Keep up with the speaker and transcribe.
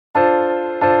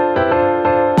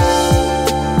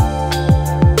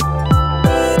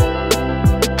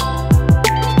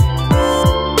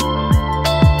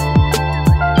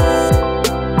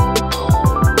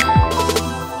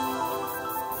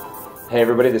Hey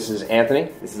everybody, this is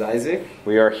Anthony. This is Isaac.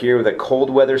 We are here with a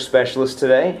cold weather specialist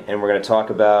today, and we're going to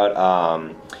talk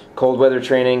about cold weather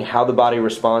training, how the body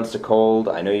responds to cold.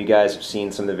 I know you guys have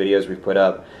seen some of the videos we've put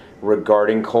up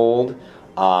regarding cold.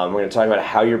 We're going to talk about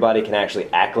how your body can actually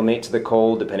acclimate to the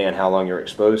cold depending on how long you're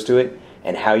exposed to it,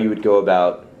 and how you would go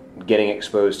about getting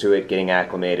exposed to it, getting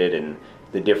acclimated, and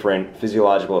the different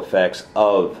physiological effects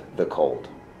of the cold.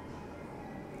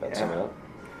 That's something else?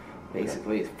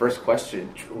 Basically, first question,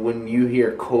 when you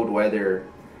hear cold weather,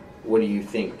 what do you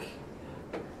think?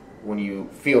 When you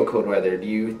feel cold weather, do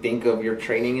you think of your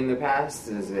training in the past?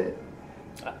 Is it?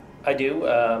 I do.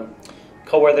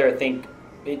 Cold weather, I think,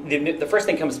 the first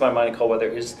thing that comes to my mind in cold weather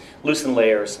is loosen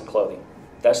layers and clothing.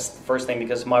 That's the first thing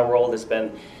because my world has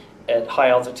been at high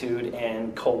altitude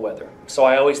and cold weather. So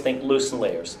I always think loosen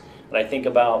layers. And I think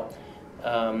about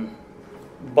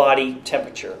body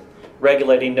temperature.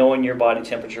 Regulating, knowing your body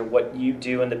temperature, what you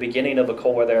do in the beginning of a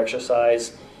cold weather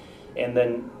exercise, and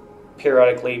then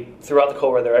periodically throughout the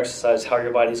cold weather exercise, how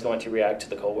your body is going to react to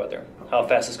the cold weather, how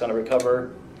fast it's going to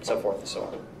recover, so forth and so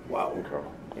on. Wow.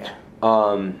 Yeah.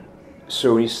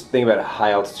 So when you think about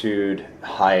high altitude,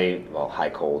 high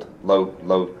cold,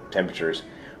 low temperatures,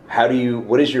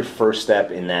 what is your first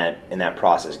step in that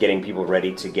process? Getting people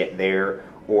ready to get there,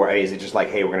 or is it just like,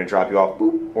 hey, we're going to drop you off,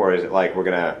 boop, or is it like we're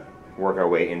going to work our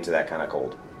way into that kind of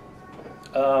cold?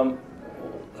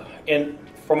 And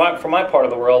for my part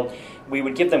of the world, we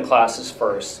would give them classes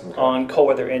first on cold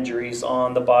weather injuries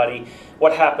on the body,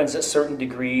 what happens at certain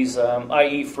degrees,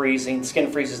 i.e. freezing,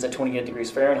 skin freezes at 28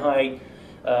 degrees Fahrenheit,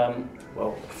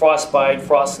 frostbite,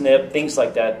 frost nip, things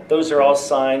like that. Those are all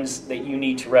signs that you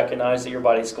need to recognize that your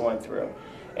body's going through,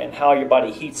 and how your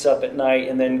body heats up at night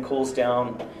and then cools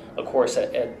down, of course,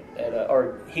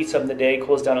 or heats up in the day,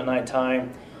 cools down at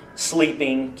nighttime.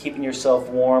 Sleeping, keeping yourself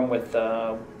warm with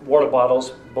water bottles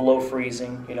below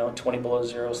freezing, 20 below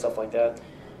zero, stuff like that.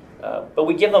 But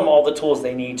we give them all the tools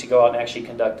they need to go out and actually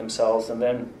conduct themselves, and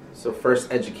then. So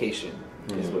first, education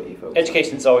is what you focus.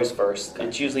 Education is always first. Okay.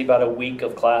 It's usually about a week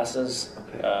of classes,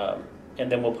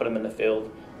 and then we'll put them in the field,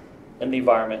 in the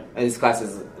environment. And these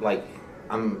classes,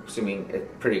 I'm assuming,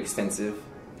 pretty extensive.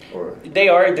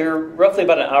 They're roughly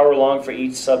about an hour long for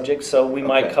each subject, so we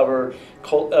might cover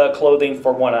clothing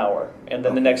for 1 hour, and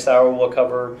then the next hour we'll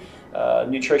cover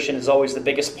nutrition is always the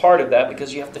biggest part of that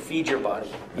because you have to feed your body.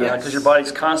 Because your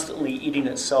body's constantly eating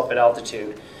itself at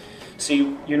altitude. So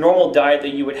your normal diet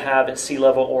that you would have at sea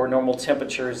level or normal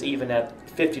temperatures even at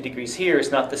 50 degrees here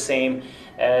is not the same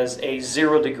as a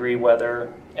 0 degree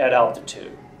weather at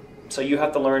altitude. So you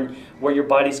have to learn where your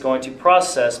body's going to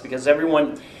process, because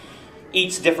everyone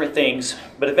eats different things,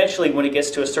 but eventually when it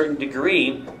gets to a certain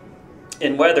degree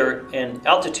in weather and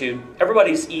altitude,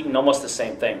 everybody's eating almost the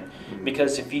same thing.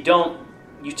 Because if you don't,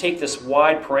 you take this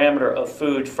wide parameter of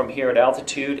food from here at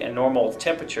altitude and normal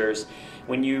temperatures,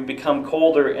 when you become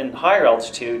colder and higher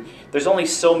altitude, there's only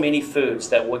so many foods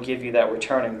that will give you that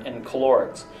return in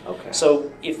calorics. Okay.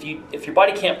 So if your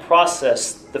body can't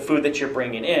process the food that you're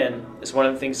bringing in, is one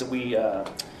of the things that we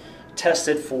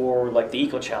tested for, like the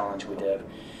Eco Challenge we did.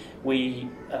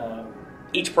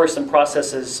 Each person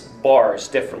processes bars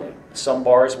differently. Some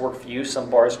bars work for you, some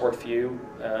bars work for you,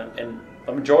 and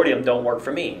a majority of them don't work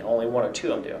for me. Only 1 or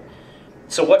 2 of them do.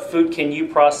 So what food can you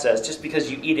process? Just because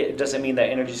you eat it doesn't mean that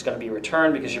energy is going to be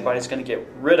returned, because your body's going to get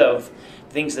rid of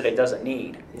things that it doesn't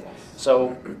need. Yes. So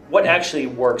what actually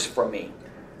works for me?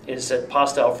 Is it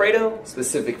pasta Alfredo?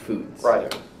 Specific foods.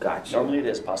 Right. Gotcha. Normally it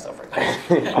is pasta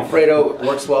Alfredo. Alfredo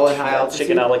works well at high altitude?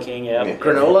 Chicken a la king, yeah.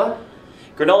 Granola?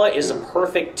 Granola is a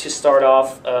perfect to start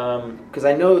off. Because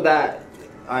I know that,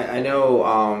 I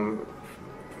know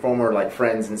former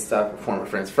friends and stuff,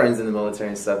 friends in the military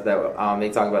and stuff that they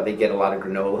talk about they get a lot of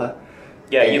granola.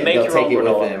 Yeah, you make your own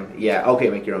granola. With them. Yeah, okay,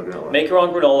 make your own granola. Make your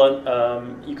own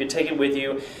granola. You can take it with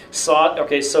you.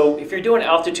 Okay, so if you're doing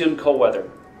altitude and cold weather,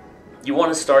 you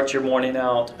want to start your morning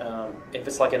out, if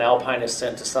it's like an alpine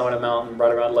ascent to summit a mountain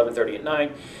right around 11:30 at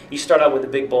night, you start out with a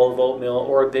big bowl of oatmeal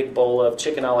or a big bowl of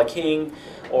chicken a la king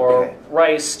or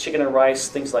rice, chicken and rice,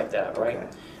 things like that, right? Okay.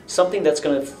 Something that's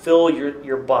going to fill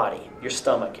your body, your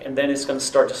stomach, and then it's going to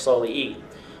start to slowly eat.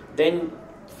 Then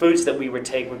foods that we would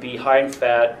take would be high in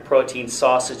fat, protein,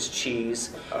 sausage,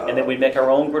 cheese, and then we'd make our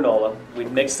own granola.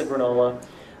 We'd mix the granola,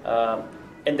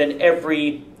 and then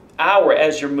every hour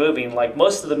as you're moving, like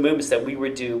most of the movements that we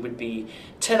would do would be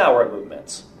 10-hour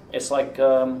movements. It's like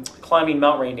climbing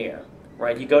Mount Rainier,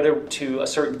 right? You go to a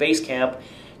certain base camp,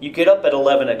 you get up at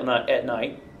 11 at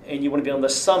night, and you want to be on the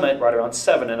summit right around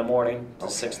 7 in the morning to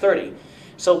 6:30.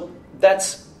 So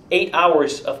that's 8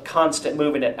 hours of constant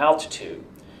movement at altitude.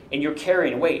 and you're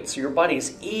carrying weight, so your body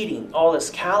is eating all this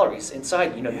calories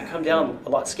inside. You come down a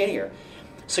lot skinnier.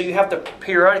 So you have to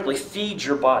periodically feed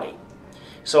your body.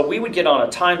 So we would get on a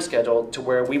time schedule to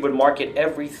where we would mark it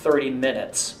every 30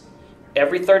 minutes.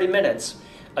 Every 30 minutes,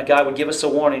 a guy would give us a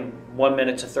warning, 1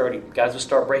 minute to 30. Guys would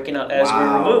start breaking out as we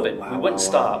were moving. We wouldn't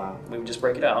stop. We would just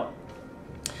break it out.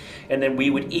 And then we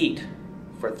would eat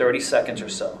for 30 seconds or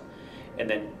so. And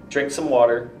then drink some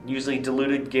water, usually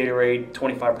diluted Gatorade,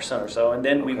 25% or so. And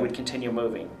then we would continue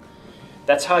moving.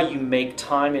 That's how you make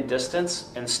time and distance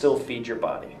and still feed your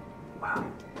body.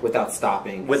 Wow. Without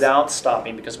stopping. Without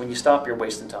stopping, because when you stop, you're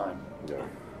wasting time. Yeah.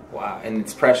 Wow, and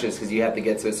it's precious because you have to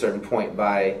get to a certain point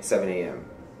by 7 a.m.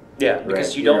 Yeah, because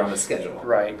right? you don't... You're on the schedule.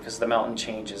 Right, because the mountain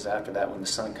changes after that when the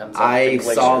sun comes up. I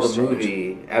saw the glaciers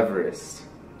movie Everest,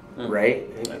 right?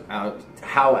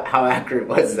 How accurate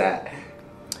was that?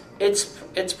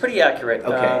 It's pretty accurate.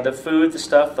 Okay. The food, the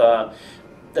stuff,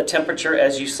 the temperature,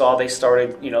 as you saw, they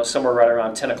started, somewhere right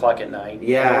around 10 o'clock at night.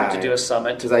 Yeah. To do a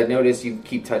summit. Because I noticed you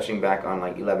keep touching back on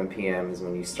like 11 p.m. is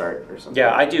when you start or something.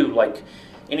 Yeah, I do. Like,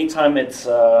 anytime it's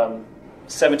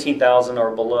 17,000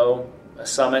 or below a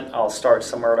summit, I'll start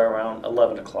somewhere around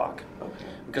 11 o'clock. Okay.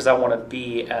 Because I want to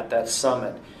be at that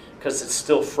summit. Because it's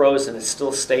still frozen, it's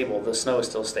still stable, the snow is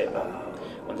still stable.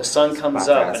 When the sun comes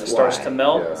up and it starts to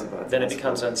melt, then it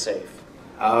becomes unsafe.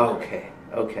 Oh,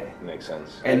 okay. Makes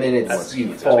sense. And then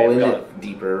you fall in it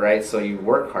deeper, right? So you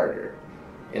work harder.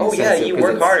 Oh yeah, you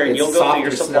work harder and you'll go through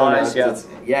your supplies.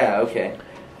 Yeah, okay.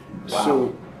 Wow.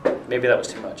 So maybe that was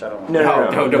too much. I don't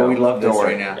know. No, we love this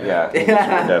right now.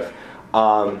 Yeah.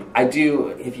 I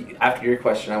do. After your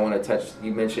question, I want to touch.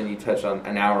 You mentioned you touched on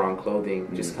an hour on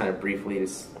clothing, just kind of briefly,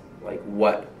 just like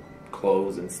what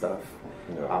clothes and stuff.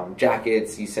 Yeah.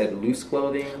 Jackets. You said loose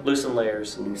clothing. Loose and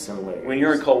layers. When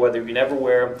you're in cold weather, you never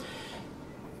wear,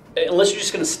 unless you're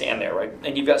just going to stand there, right?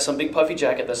 And you've got some big puffy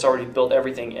jacket that's already built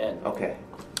everything in. Okay.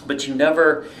 But you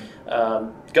never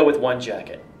go with one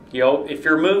jacket. If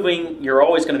you're moving, you're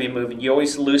always going to be moving. You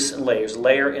always loose in layers,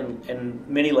 layer in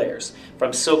many layers,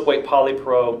 from silk weight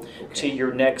polypro to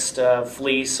your next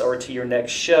fleece or to your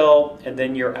next shell, and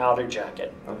then your outer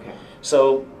jacket. Okay.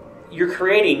 So you're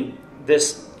creating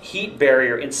this heat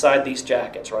barrier inside these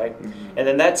jackets, right? Mm-hmm. And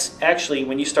then that's actually,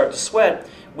 when you start to sweat,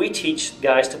 we teach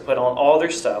guys to put on all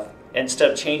their stuff instead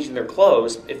of changing their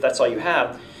clothes, if that's all you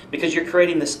have, because you're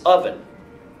creating this oven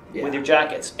with your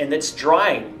jackets, and it's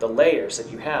drying the layers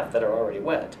that you have that are already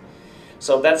wet.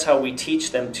 So that's how we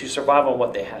teach them to survive on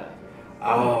what they have.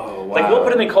 Oh, wow. Like, we'll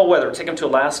put them in cold weather, take them to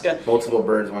Alaska. Multiple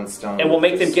birds, one stone. And we'll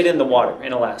make them get in the water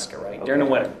in Alaska, right, during the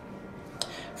winter.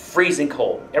 Freezing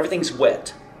cold. Everything's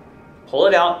wet. Pull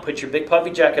it out, put your big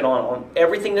puffy jacket on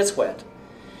everything that's wet,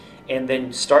 and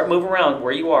then start moving around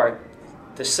where you are.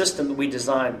 The system that we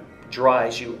designed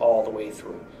dries you all the way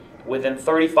through. Within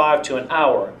 35 to an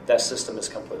hour, that system is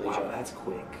completely dry. Wow, that's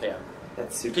quick. Yeah.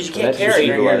 That's super. Because you can't carry.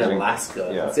 You're in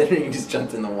Alaska. You just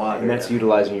jumped in the water. And that's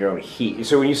utilizing your own heat.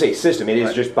 So when you say system, it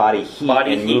is just body heat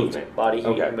and movement. Body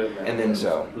heat and movement. And then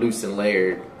loose and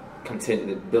layered,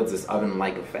 it builds this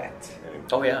oven-like effect.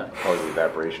 Oh, yeah. Causes the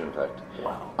evaporation effect.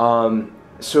 Wow.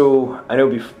 So I know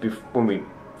when we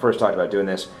first talked about doing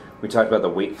this, we talked about the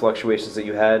weight fluctuations that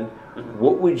you had. Mm-hmm.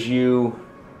 What would you...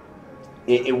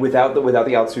 without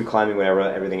the altitude climbing, whatever,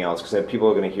 everything else, because people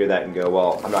are going to hear that and go,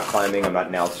 well, I'm not climbing, I'm not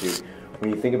in altitude. When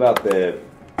you think about the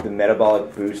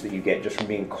metabolic boost that you get just from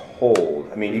being cold,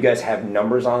 I mean, you guys have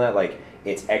numbers on that, like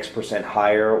it's X%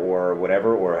 higher or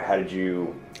whatever, or how did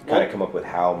you kind of come up with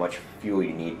how much fuel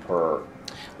you need per...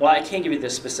 Well, I can't give you the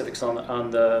specifics on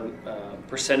the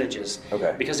percentages,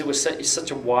 because it was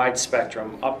such a wide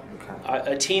spectrum.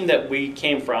 A team that we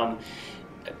came from,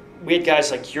 we had guys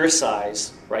like your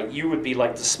size, right? You would be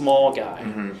like the small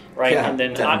guy, right? Yeah, and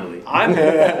then definitely.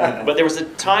 But there was a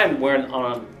time when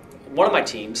on one of my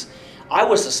teams, I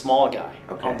was the small guy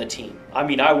on the team. I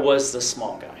mean, I was the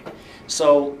small guy.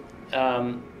 So,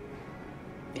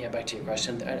 back to your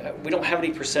question. We don't have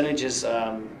any percentages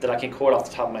that I can quote off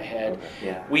the top of my head.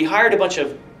 Yeah. We hired a bunch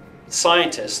of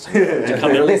scientists to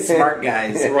come in. Really smart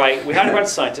guys. Right. We hired a bunch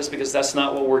of scientists because that's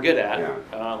not what we're good at.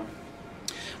 Yeah.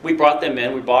 We brought them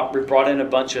in. We brought in a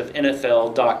bunch of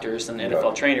NFL doctors and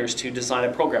NFL trainers to design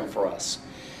a program for us,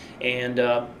 and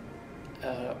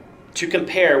to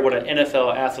compare what an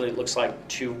NFL athlete looks like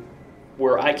to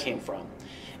where I came from.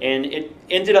 And it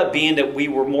ended up being that we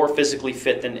were more physically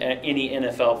fit than any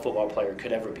NFL football player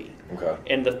could ever be. Okay.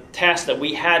 And the task that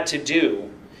we had to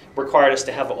do required us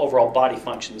to have an overall body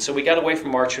function. So we got away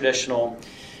from our traditional,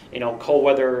 cold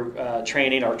weather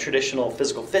training, our traditional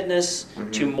physical fitness,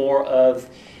 to more of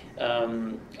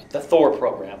the Thor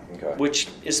program, which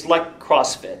is like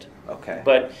CrossFit. Okay.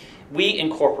 But we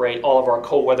incorporate all of our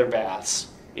cold weather baths,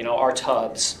 our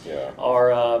tubs,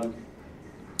 our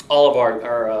all of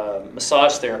our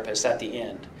massage therapists at the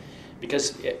end.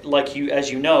 Because as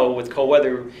you know, with cold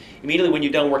weather, immediately when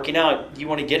you're done working out, you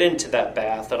want to get into that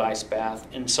bath, that ice bath,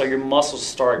 and so your muscles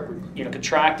start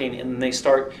contracting, and they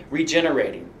start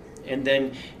regenerating. And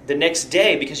then the next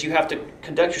day, because you have to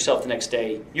conduct yourself the next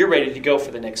day, you're ready to go for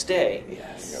the next day.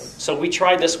 Yes. So we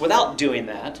tried this without doing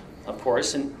that, of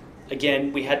course, and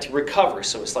again, we had to recover.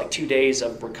 So it's like 2 days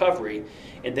of recovery,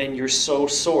 and then you're so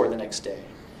sore the next day.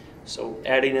 So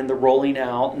adding in the rolling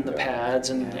out and the pads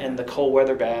and the cold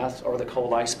weather bath or the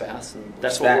cold ice baths, and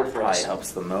that's what worked for us. That probably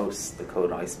helps the most, the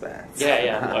cold ice baths.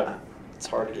 Yeah. It's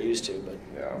hard to get used to,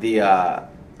 but the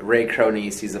Ray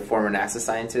Cronise, he's a former NASA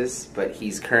scientist, but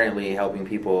he's currently helping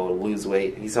people lose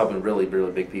weight. He's helping really,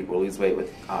 really big people lose weight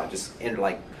with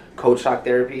cold shock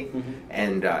therapy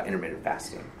and intermittent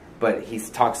fasting. But he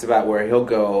talks about where he'll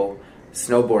go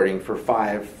snowboarding for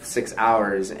 5-6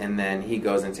 hours, and then he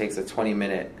goes and takes a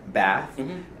 20-minute bath,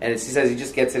 and he says he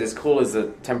just gets it as cool as the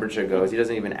temperature goes. He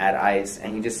doesn't even add ice,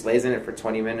 and he just lays in it for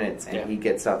 20 minutes, and he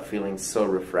gets up feeling so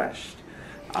refreshed.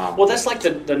 Well, that's like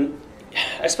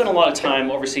I spent a lot of time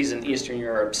overseas in Eastern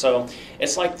Europe, so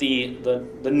it's like the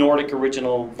Nordic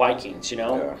original Vikings,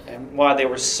 and why they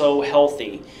were so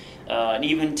healthy. And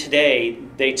even today,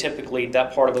 they typically,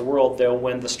 that part of the world, they'll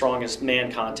win the strongest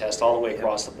man contest all the way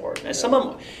across the board. And some of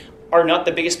them are not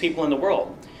the biggest people in the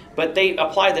world, but they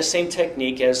apply the same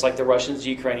technique as like the Russians,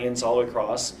 Ukrainians, all the way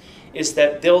across, is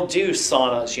that they'll do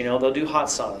saunas, they'll do hot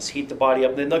saunas, heat the body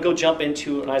up, then they'll go jump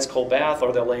into an ice cold bath,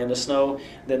 or they'll lay in the snow,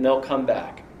 then they'll come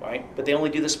back, right? But they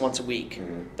only do this once a week.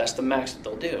 That's the max that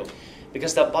they'll do,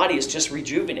 because that body is just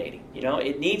rejuvenating.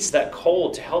 It needs that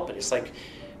cold to help it. It's like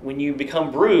when you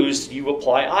become bruised, you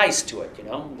apply ice to it,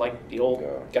 like the old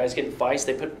guys getting fights,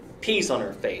 they put peas on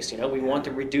their face, we want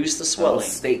to reduce the swelling.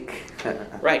 Steak.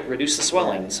 Right, reduce the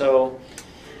swelling. So,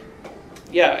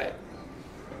 yeah.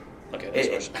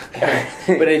 Okay,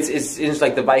 but it's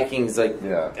like the Vikings, I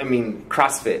mean,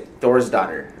 CrossFit, Thor's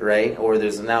daughter, right? Or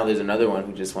there's another one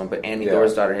who just won, but Andy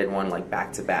Thor's daughter had won like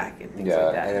back to back and things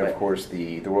like that. And then of course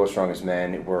the world's strongest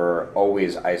men were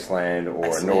always Iceland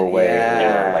or Norway,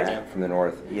 or from the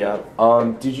north.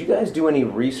 Did you guys do any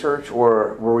research,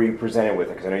 or were you presented with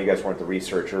it? Because I know you guys weren't the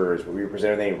researchers, but were you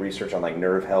presented with any research on like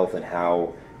nerve health and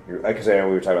how? Because I know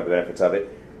we were talking about the benefits of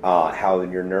it. How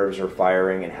your nerves are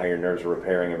firing and how your nerves are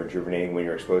repairing and rejuvenating when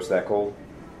you're exposed to that cold?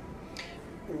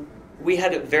 We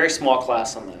had a very small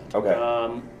class on that.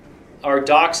 Okay. Our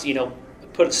docs,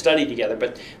 put a study together,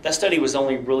 but that study was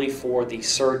only really for the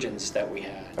surgeons that we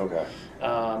had. Okay.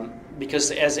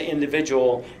 Because as an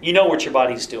individual, you know what your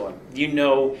body's doing. You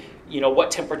know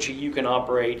what temperature you can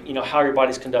operate, how your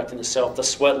body's conducting itself, the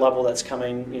sweat level that's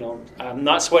coming, I'm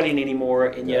not sweating anymore,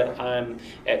 and yet I'm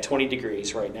at 20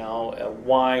 degrees right now.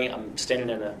 Why? I'm standing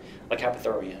in a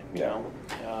hypothermia,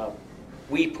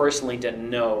 We personally didn't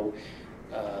know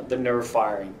the nerve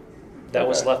firing. That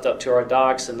was left up to our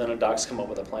docs, and then our docs come up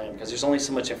with a plan, because there's only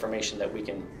so much information that we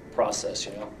can process,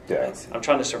 Yeah. I'm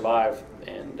trying to survive,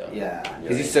 and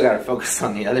because you still got to focus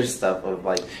on the other stuff of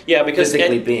because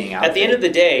physically being out at the end of the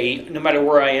day, no matter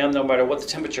where I am, no matter what the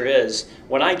temperature is,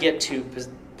 when I get to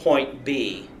point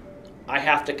B, I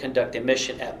have to conduct a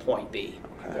mission at point B.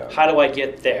 Okay. How do I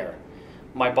get there?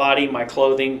 My body, my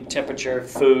clothing, temperature,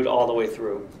 food, all the way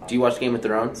through. Do you watch Game of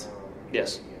Thrones?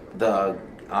 Yes. The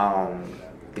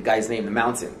guy's name, the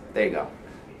Mountain. There you go.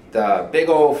 The big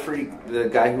old freak, the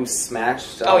guy who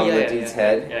smashed the dude's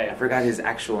head. Yeah. I forgot his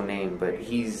actual name, but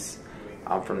he's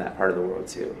from that part of the world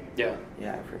too. Yeah.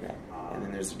 Yeah, I forgot. And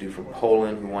then there's a dude from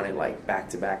Poland who won it like back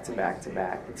to back to back to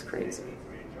back. It's crazy.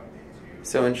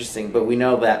 So interesting. But we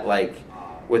know that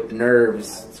with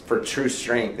nerves, for true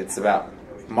strength, it's about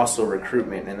muscle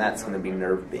recruitment, and that's going to be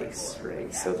nerve based,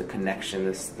 right? So the connection,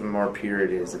 the more pure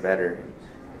it is, the better.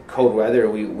 Cold weather,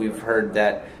 we've heard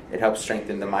that it helps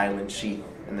strengthen the myelin sheath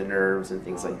and the nerves and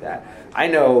things like that. I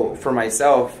know for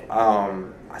myself,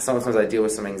 sometimes I deal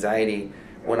with some anxiety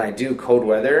when I do cold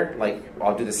weather. Like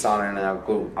I'll do the sauna and then I'll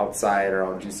go outside, or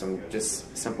I'll do some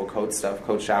just simple cold stuff,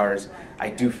 cold showers. I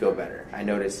do feel better. I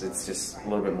notice it's just a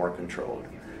little bit more controlled.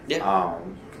 Yeah.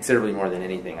 Considerably more than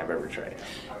anything I've ever tried.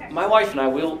 My wife and I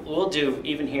will do,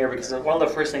 even here, because one of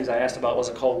the first things I asked about was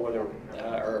a cold weather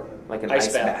or like an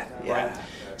ice bath. Right?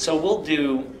 So we'll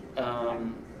do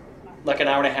like an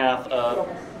hour and a half of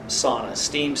sauna,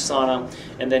 steam sauna,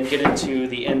 and then get into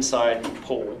the inside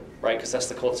pool, right? Because that's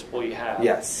the coldest pool you have.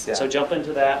 Yes. Yeah. So jump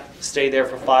into that, stay there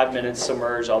for 5 minutes,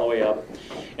 submerge all the way up,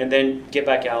 and then get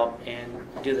back out and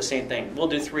do the same thing. We'll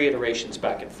do 3 iterations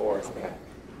back and forth,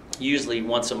 usually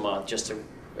once a month, just to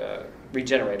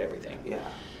regenerate everything.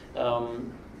 Yeah.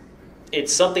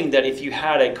 It's something that if you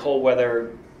had a cold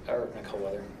weather, or not cold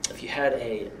weather, if you had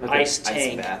a Like ice an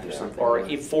tank ice bath or something, or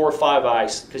yeah. 4 or 5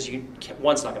 ice, because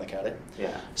one's not going to cut it.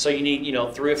 Yeah. So you need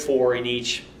 3 or 4 in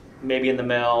each, maybe in the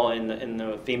male and in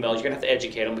the females. You're going to have to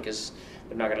educate them because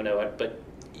they're not going to know it. But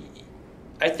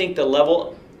I think the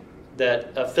level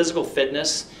that of physical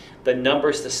fitness, the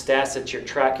numbers, the stats that you're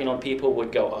tracking on people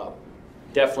would go up.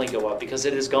 Definitely go up, because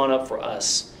it has gone up for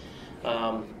us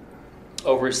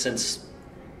over since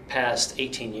past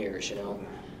 18 years,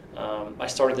 I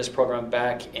started this program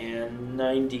back in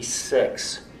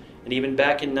 96, and even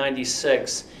back in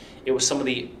 96, it was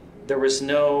there was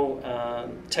no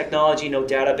technology, no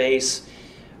database.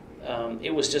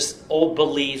 It was just old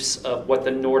beliefs of what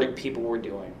the Nordic people were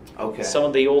doing. Okay. Some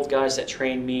of the old guys that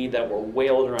trained me that were way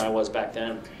older than I was back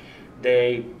then,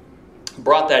 they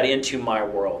brought that into my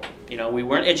world. We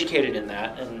weren't educated in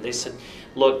that, and they said,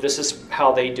 look, this is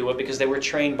how they do it, because they were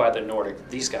trained by the Nordic,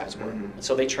 these guys were. Mm-hmm.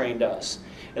 So they trained us.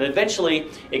 And eventually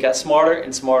it got smarter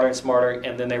and smarter and smarter,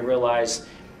 and then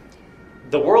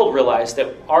the world realized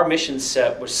that our mission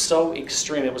set was so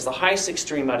extreme. It was the highest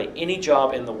extreme out of any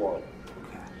job in the world.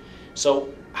 Okay.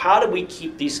 So how do we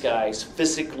keep these guys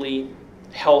physically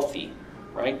healthy,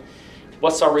 right?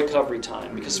 What's our recovery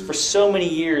time? Because for so many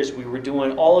years we were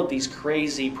doing all of these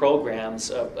crazy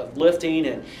programs of lifting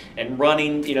and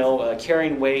running,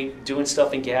 carrying weight, doing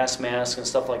stuff in gas masks and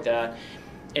stuff like that.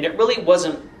 And it really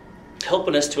wasn't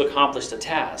helping us to accomplish the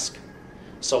task.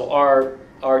 So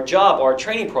our job, our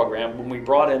training program, when we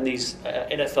brought in these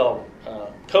NFL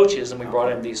coaches and we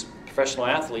brought in these professional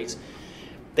athletes,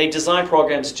 they designed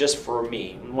programs just for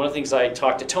me. And one of the things I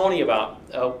talked to Tony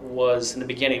about was in the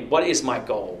beginning, what is my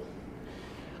goal?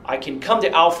 I can come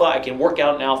to Alpha, I can work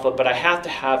out in Alpha, but I have to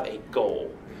have a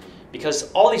goal.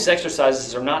 Because all these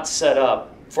exercises are not set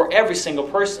up for every single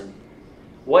person.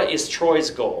 What is Troy's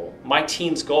goal? My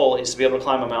team's goal is to be able to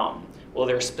climb a mountain. Well,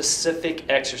 there are specific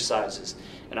exercises.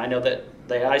 And I know that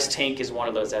the ice tank is one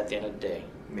of those at the end of the day.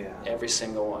 Yeah. Every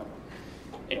single one.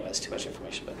 Anyway, that's too much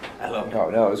information, but I love it.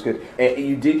 No, it was good. And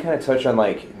you did kind of touch on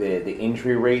the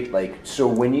injury rate. So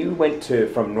when you went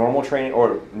from normal training,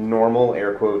 or normal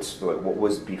air quotes, what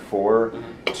was before,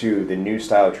 to the new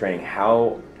style of training,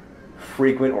 how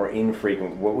frequent or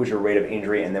infrequent? What was your rate of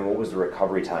injury, and then what was the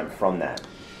recovery time from that?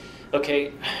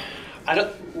 Okay,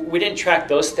 we didn't track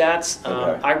those stats.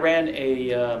 Okay. I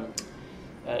ran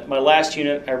my last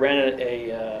unit. I ran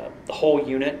the whole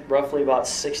unit, roughly about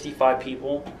 65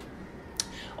 people.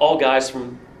 All guys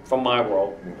from my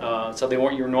world, so they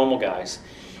weren't your normal guys.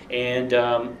 And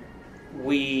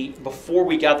before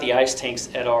we got the ice tanks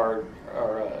at our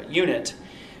unit,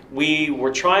 we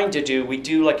were trying to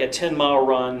do like a 10-mile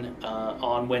run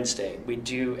on Wednesday. We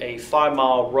do a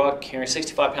 5-mile ruck carrying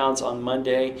 65 pounds on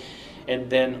Monday,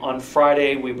 and then on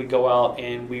Friday we would go out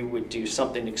and we would do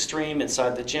something extreme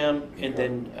inside the gym. And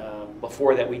then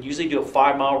before that, we'd usually do a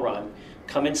 5-mile run,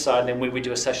 come inside, and then we would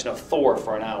do a session of Thor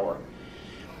for an hour.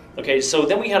 Okay, so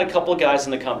then we had a couple of guys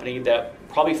in the company,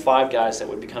 probably 5 guys that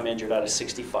would become injured out of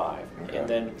 65. Okay. And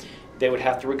then they would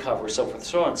have to recover, so forth and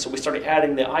so on. So we started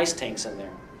adding the ice tanks in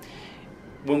there.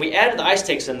 When we added the ice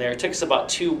tanks in there, it took us about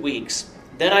 2 weeks.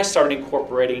 Then I started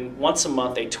incorporating once a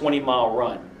month a 20-mile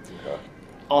run. Okay.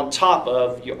 On top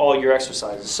of all your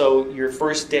exercises. So your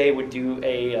first day would do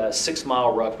a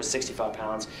 6-mile ruck with 65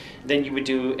 pounds. Then you would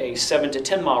do a 7 to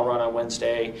 10-mile run on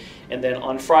Wednesday. And then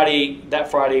on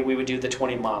that Friday, we would do the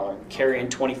 20-miler, carrying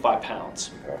 25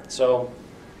 pounds. Okay. So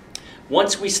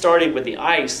once we started with the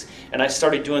ice, and I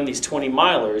started doing these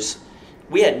 20-milers,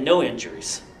 we had no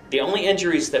injuries. The only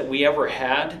injuries that we ever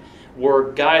had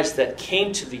were guys that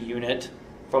came to the unit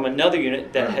from another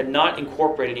unit that had not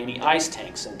incorporated any ice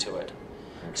tanks into it.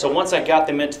 So once I got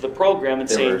them into the program and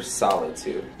they were solid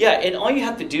too. Yeah, and all you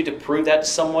have to do to prove that to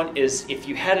someone is if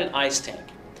you had an ice tank,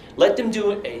 let them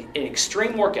do an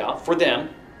extreme workout for them,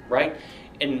 right?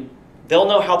 And they'll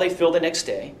know how they feel the next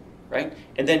day, right?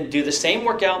 And then do the same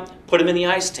workout, put them in the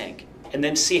ice tank, and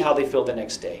then see how they feel the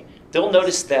next day. They'll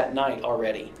notice that night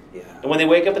already. Yeah. And when they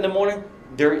wake up in the morning,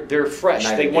 they're fresh.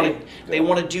 They want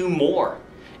to do more,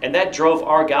 and that drove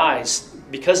our guys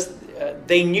because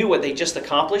they knew what they just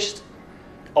accomplished.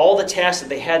 All the tasks that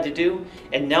they had to do,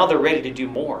 and now they're ready to do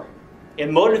more. It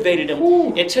motivated them.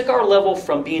 Ooh. It took our level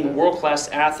from being world-class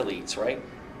athletes, right,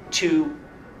 to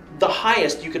the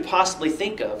highest you could possibly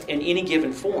think of in any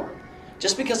given form.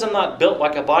 Just because I'm not built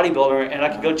like a bodybuilder and I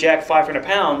can go jack 500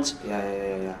 pounds,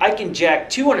 I can jack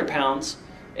 200 pounds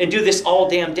and do this all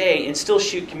damn day and still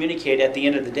communicate at the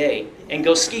end of the day and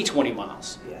go ski 20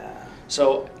 miles. Yeah.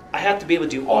 So I have to be able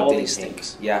to do all these tank.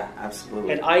 things. Yeah,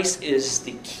 absolutely. And ice is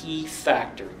the key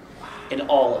factor in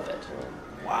all of it.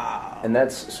 Wow. And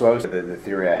that's so. I was the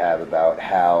theory I have about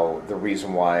how the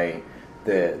reason why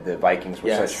the Vikings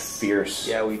were such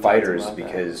fierce fighters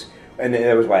because, and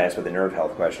that was why I asked about the nerve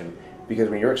health question. Because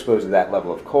when you're exposed to that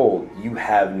level of cold, you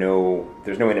have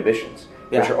there's no inhibitions.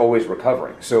 But you're always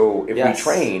recovering. So if we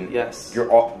train, you're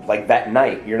all, like that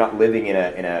night, you're not living in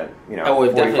a you know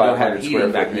 4,500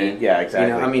 square foot heat. Yeah, exactly.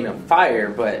 You know, I mean, a fire,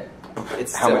 but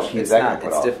it's how much heat is that going to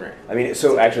put off? It's different. I mean,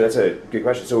 so actually, that's a good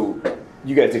question. So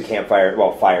you guys did campfire.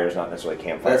 Well, fire is not necessarily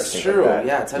campfire. That's true. Like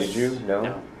that. Yeah. Did you? No.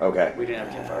 No. Okay. We didn't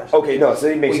have campfires. Okay, no. So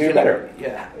it makes it even better.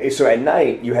 Yeah. So at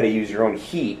night, you had to use your own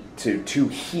heat to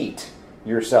heat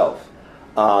yourself.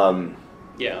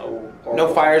 Yeah. Or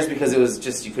no fires because it was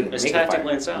just you couldn't it's make a fire.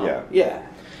 tactically unsound. Yeah. Yeah.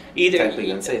 Either Technically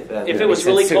unsafe. if it was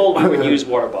really cold, we would use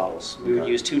water bottles. We would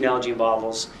use 2 Nalgene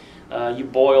bottles. You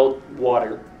boiled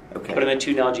water, put them in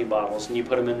 2 Nalgene bottles, and you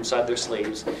put them inside their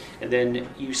sleeves, and then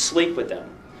you sleep with them.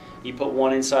 You put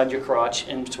one inside your crotch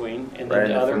in between, and then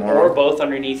the other, or both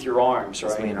underneath your arms,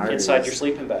 right, inside your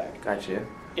sleeping bag. Gotcha.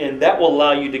 And that will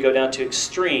allow you to go down to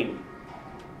extreme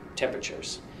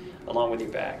temperatures along with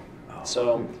your bag.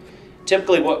 So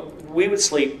typically what we would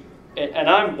sleep, and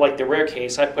I'm like the rare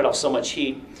case, I put off so much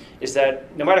heat, is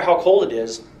that no matter how cold it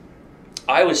is,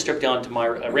 I would strip down to my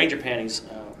Ranger panties.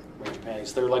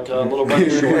 They're like little running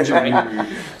shorts, right?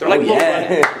 They're like little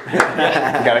running.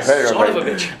 Son of a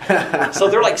bitch. So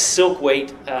they're like silk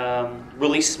weight,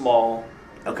 really small.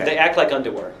 Okay. They act like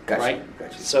underwear, right?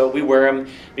 Gotcha. So we wear them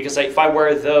because if I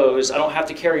wear those, I don't have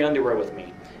to carry underwear with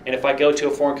me. And if I go to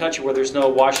a foreign country where there's no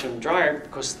washer and dryer,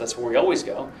 because that's where we always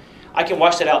go, I can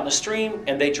wash that out in the stream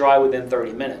and they dry within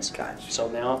 30 minutes. Gotcha. So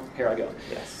now, here I go.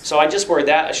 Yes. So I just wear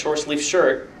that, a short sleeve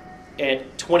shirt, and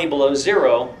 20 below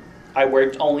zero, I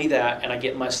wear only that and I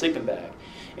get in my sleeping bag.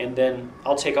 And then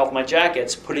I'll take off my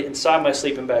jackets, put it inside my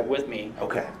sleeping bag with me.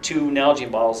 Okay. 2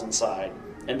 Nalgene bottles inside.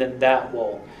 And then that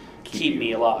will keep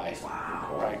me alive.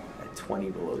 Wow. Right. At 20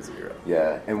 below zero.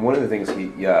 Yeah, and one of the things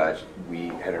we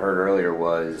had heard earlier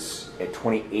was at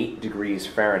 28 degrees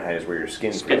Fahrenheit is where your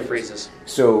skin freezes.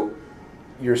 So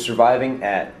you're surviving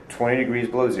at 20 degrees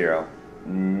below zero,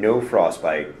 no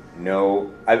frostbite,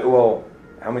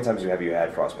 how many times have you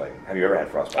had frostbite? Have you ever had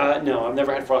frostbite? No, I've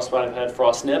never had frostbite. I've had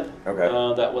frost nip.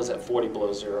 Okay. That was at 40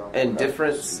 below zero. And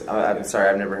difference? I'm sorry,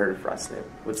 I've never heard of frost nip.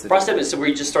 What's the frost nip is where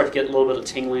you just start to get a little bit of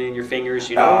tingling in your fingers.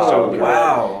 You know. Oh,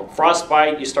 wow.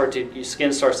 Frostbite, your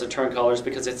skin starts to turn colors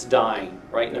because it's dying,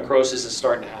 right? Necrosis is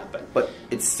starting to happen. But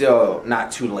it's still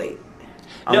not too late.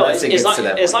 No, as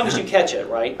long as you catch it,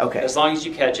 right? Okay. As long as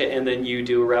you catch it, and then you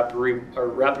do a rapid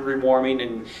rewarming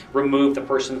and remove the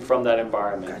person from that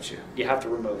environment. Gotcha. You have to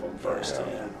remove them first.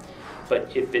 Yeah.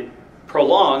 But if it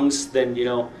prolongs, then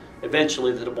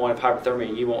eventually to the point of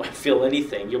hypothermia, you won't feel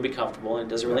anything. You'll be comfortable, and it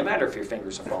doesn't really matter if your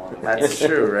fingers are falling off. That's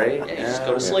true, right? Yeah, you just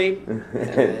go to sleep.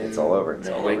 It's all over.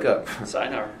 Wake up.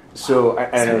 Sayonara. So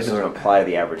I know this doesn't apply to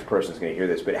the average person who's going to hear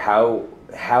this, but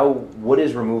what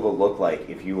does removal look like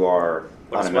if you are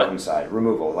on a mountainside?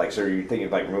 Removal, so you're thinking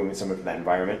of removing someone from that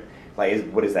environment?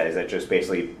 What is that? Is that just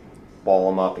basically ball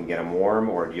them up and get them warm,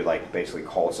 or do you basically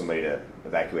call somebody to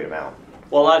evacuate them out?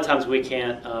 Well, a lot of times we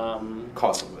can't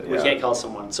call somebody. We can't call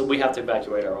someone, so we have to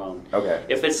evacuate our own. Okay.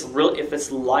 If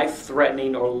it's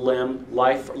life-threatening or limb,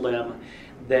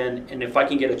 then, and if I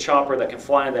can get a chopper that can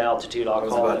fly into altitude, I'll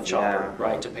call in a chopper,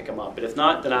 right, to pick them up. But if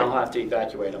not, then I'll have to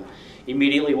evacuate them.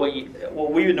 Immediately,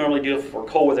 what we would normally do for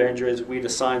cold weather injuries, we'd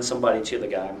assign somebody to the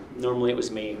guy. Normally it was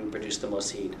me who produced the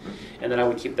most heat. And then I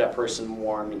would keep that person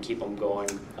warm and keep them going.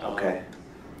 Okay.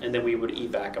 And then we would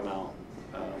evac them out.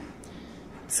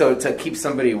 So to keep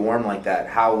somebody warm like that,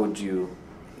 how would you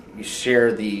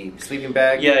share the sleeping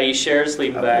bag? Yeah, you share a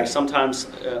sleeping bag. Sometimes,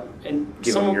 and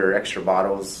give them your extra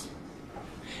bottles.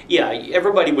 Yeah,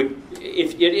 everybody would.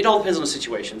 It all depends on the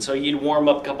situation. So you'd warm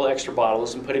up a couple of extra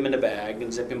bottles and put them in the bag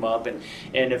and zip them up, and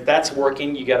if that's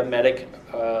working, you got a medic.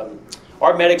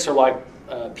 Our medics are like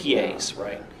PAs,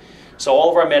 right? So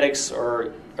all of our medics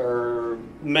are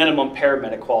minimum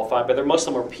paramedic qualified, but most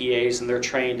of them are PAs and they're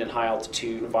trained in high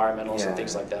altitude environmentals and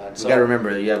things like that. So you got to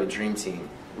remember you have a dream team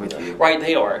with you. Right,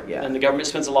 they are. Yeah. And the government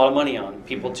spends a lot of money on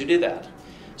people to do that.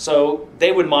 So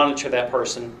they would monitor that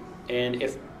person, and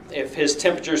if his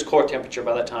temperature is core temperature,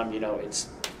 by that time it's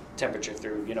temperature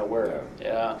through where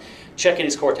checking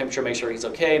his core temperature, make sure he's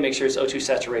okay, make sure his O2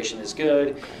 saturation is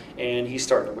good, and he's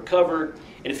starting to recover.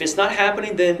 And if it's not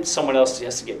happening, then someone else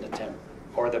has to get in the tent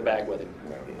or the bag with him,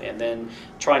 and then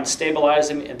try and stabilize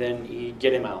him, and then you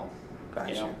get him out.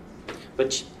 Gotcha.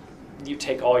 But you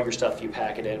take all your stuff, you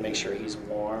pack it in, make sure he's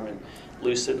warm, and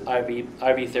lucid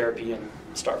IV therapy, and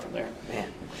start from there.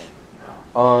 Man.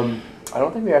 I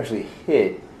don't think we actually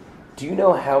hit. Do you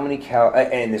know how many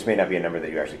and this may not be a number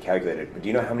that you actually calculated, but do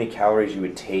you know how many calories you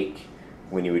would take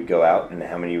when you would go out and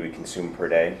how many you would consume per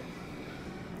day?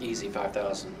 Easy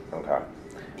 5,000. Okay.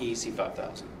 Easy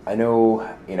 5,000. I know,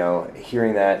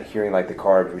 hearing like the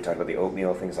carbs, we talked about the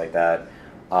oatmeal, things like that.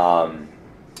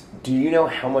 Do you know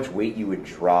how much weight you would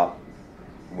drop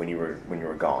when you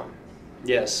were gone?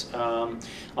 Yes. On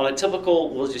a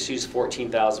typical, we'll just use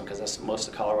 14,000 because that's most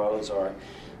of Colorado's are.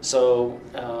 So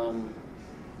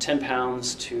 10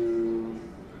 pounds to,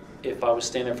 if I was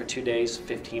staying there for 2 days,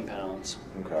 15 pounds.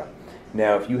 Okay.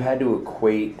 Now, if you had to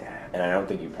equate, and I don't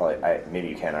think you probably, maybe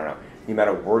you can, I don't know, the amount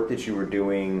of work that you were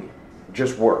doing,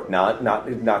 just work,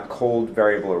 not cold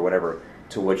variable or whatever,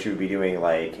 to what you would be doing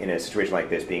like in a situation like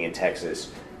this, being in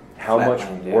Texas, how much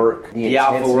work, the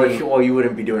alpha work, well, you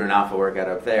wouldn't be doing an alpha workout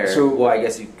up there. So, well, I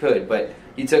guess you could, but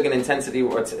you took an intense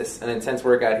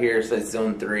workout here, so it's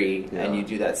zone 3, and you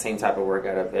do that same type of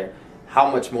workout up there. How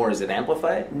much more is it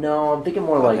amplified? No, I'm thinking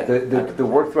more like the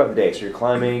work throughout the day. So you're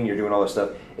climbing, you're doing all this stuff.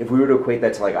 If we were to equate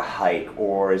that to like a hike,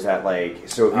 or is that like,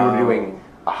 so if you were doing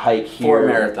a hike here,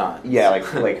 4 marathons. Yeah,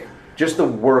 like just the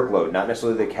workload, not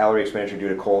necessarily the calorie expenditure due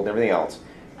to cold and everything else,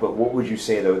 but what would you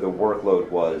say the workload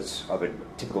was of a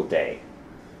typical day?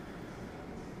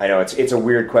 I know it's a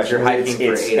weird question. You're hiking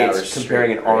for 8 hours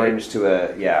comparing straight, an orange to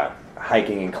a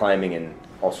hiking and climbing and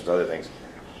all sorts of other things.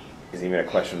 Isn't even a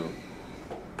question.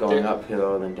 Going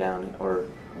uphill then down, or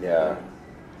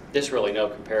There's really no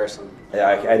comparison. Yeah,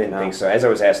 I didn't think so. As I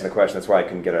was asking the question, that's why I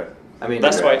couldn't get a. I mean,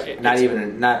 that's why not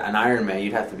an Ironman.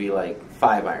 You'd have to be like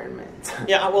 5 Ironmans.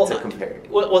 Yeah, well, to compare it.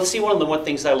 Well, see, one of the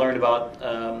things I learned about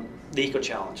the Eco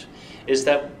Challenge is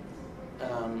that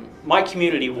my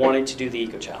community wanted to do the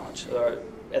Eco Challenge.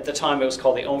 At the time, it was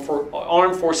called the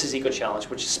Armed Forces Eco Challenge,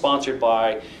 which is sponsored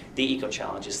by the Eco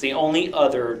Challenge. It's the only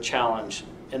other challenge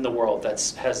in the world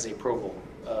that has the approval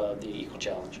of the Eco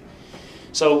Challenge.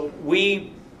 So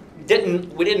we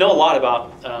didn't know a lot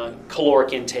about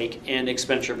caloric intake and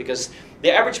expenditure, because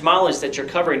the average mileage that you're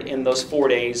covering in those 4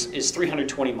 days is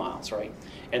 320 miles, right?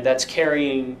 And that's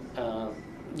carrying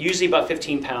usually about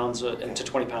 15 pounds to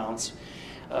 20 pounds.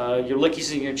 Your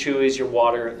lickies and your chewies, your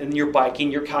water, and your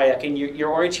biking, your kayaking, your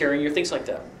orienteering, your things like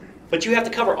that. But you have to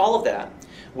cover all of that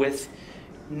with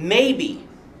maybe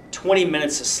 20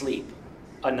 minutes of sleep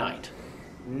a night.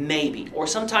 Maybe. Or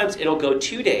sometimes it'll go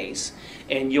 2 days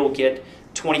and you'll get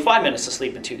 25 minutes of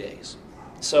sleep in 2 days.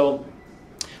 So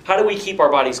how do we keep our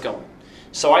bodies going?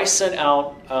 So I sent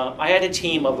out, I had a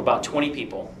team of about 20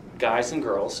 people, guys and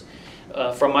girls,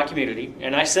 from my community,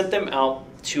 and I sent them out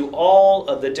to all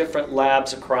of the different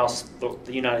labs across the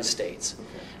United States.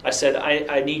 I said,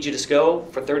 I need you to go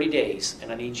for 30 days,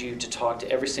 and I need you to talk to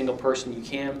every single person you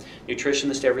can,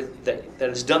 nutritionist that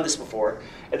has done this before,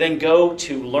 and then go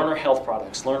to Lerner Health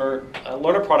Products.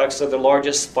 Lerner Products are the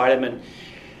largest vitamin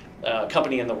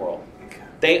company in the world.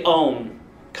 They own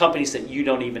companies that you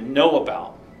don't even know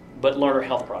about, but Lerner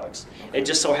Health Products. It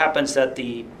just so happens that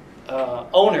the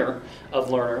owner of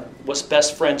Lerner was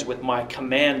best friends with my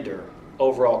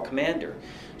overall commander.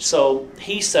 So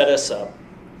he set us up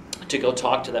to go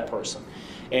talk to that person.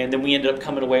 And then we ended up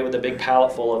coming away with a big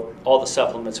pallet full of all the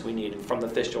supplements we needed, from the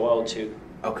fish oil to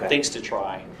things to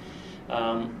try.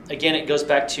 Again, it goes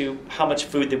back to how much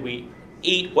food did we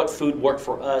eat, what food worked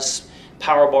for us.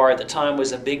 Power Bar at the time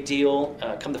was a big deal.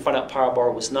 Come to find out, Power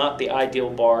Bar was not the ideal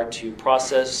bar to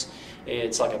process.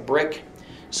 It's like a brick.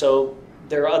 So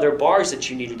there are other bars that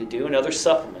you needed to do and other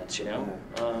supplements, you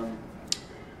know.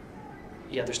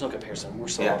 Yeah, there's no comparison. We're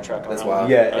so off track on that's that.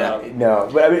 wild. No.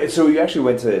 But I mean, so you actually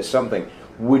went to something.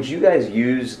 Would you guys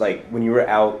use, like, when you were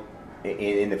out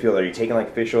in the field, are you taking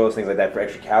like fish oils, things like that for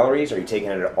extra calories? Are you taking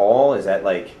it at all? Is that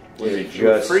like, is it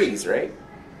just freeze, right?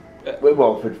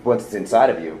 Well, once it's inside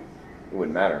of you, it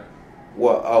wouldn't matter.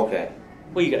 Well, okay.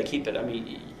 Well, you got to keep it. I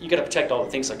mean, you got to protect all the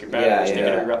things like your batteries. You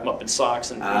got to wrap them up in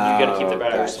socks, and you got to keep the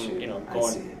batteries from,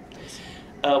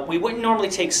 going. We wouldn't normally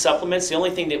take supplements. The only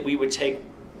thing that we would take,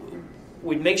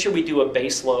 we'd make sure we do a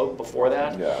base load before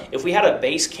that. Yeah. If we had a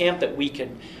base camp that we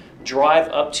could drive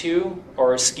up to,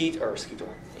 or a ski tour,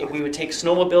 if we would take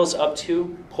snowmobiles up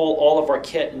to, pull all of our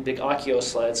kit in big Akio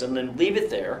sleds, and then leave it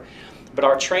there. But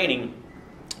our training,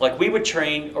 like we would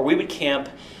camp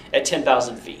at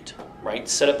 10,000 feet, right?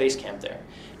 Set up base camp there.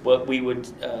 But we would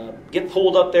get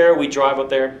pulled up there, we'd drive up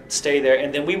there, stay there,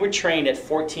 and then we would train at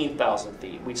 14,000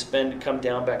 feet. We'd come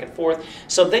down, back and forth.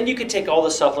 So then you could take all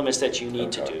the supplements that you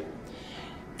need to do.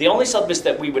 The only supplements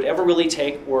that we would ever really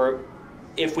take were,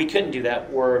 if we couldn't do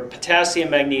that, were potassium,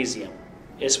 magnesium.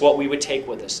 is what we would take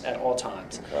with us at all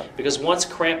times. Okay. Because once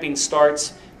cramping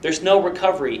starts, there's no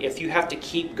recovery. If you have to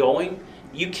keep going,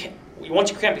 you can't.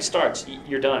 Once your cramping starts,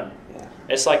 you're done. Yeah.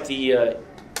 It's like the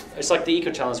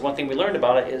Eco Challenge. One thing we learned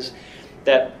about it is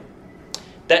that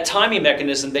timing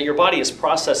mechanism that your body is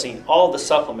processing all the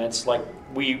supplements. Like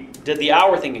we did the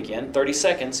hour thing again, 30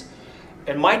 seconds,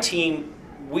 and my team,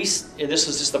 this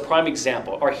is just the prime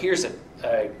example. Or here's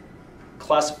a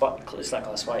classified. It's not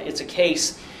classified. It's a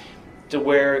case to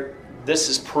where this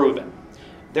is proven.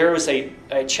 There was a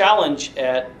challenge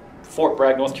at Fort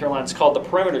Bragg, North Carolina. It's called the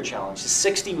Perimeter Challenge. It's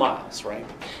 60 miles, right?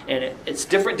 And it's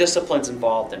different disciplines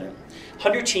involved in it.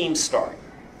 100 teams start,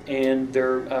 and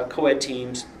they're co-ed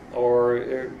teams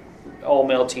or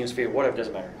all-male teams, whatever,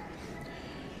 doesn't matter.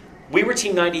 We were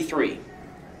Team 93.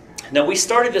 Now, we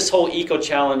started this whole Eco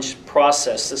Challenge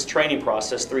process, this training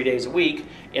process, 3 days a week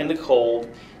in the cold,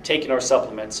 taking our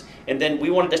supplements, and then we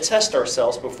wanted to test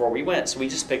ourselves before we went, so we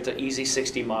just picked an easy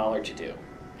 60-miler to do.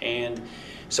 And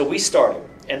so we started,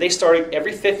 and they started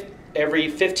every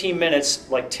 15 minutes,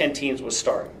 like 10 teams would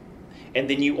start. And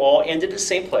then you all ended at the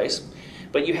same place,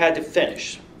 but you had to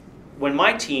finish. When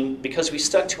my team, because we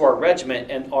stuck to our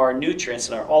regimen and our nutrients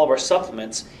and all of our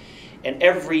supplements, and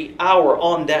every hour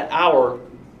on that hour,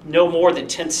 no more than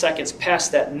 10 seconds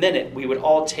past that minute, we would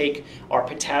all take our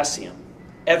potassium.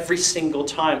 Every single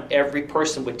time, every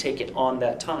person would take it on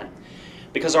that time.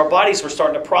 Because our bodies were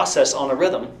starting to process on a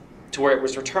rhythm to where it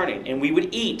was returning, and we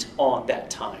would eat on that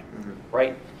time,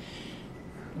 right?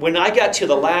 When I got to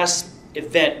the last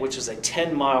event, which was a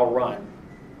 10-mile run,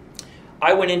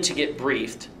 I went in to get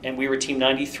briefed, and we were Team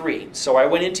 93. So I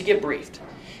went in to get briefed,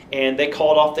 and they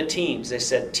called off the teams. They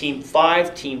said Team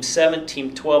 5, Team 7,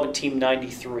 Team 12, and Team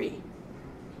 93.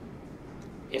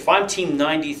 If I'm Team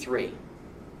 93,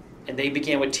 and they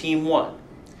began with Team 1,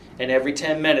 and every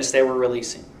 10 minutes they were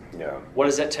releasing, what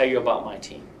does that tell you about my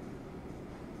team?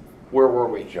 Where were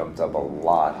we? Jumped up a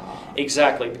lot.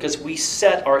 Exactly, because we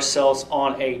set ourselves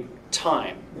on a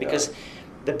time. Because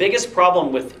the biggest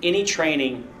problem with any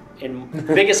training, and the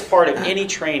biggest part of any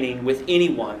training with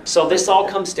anyone, so this all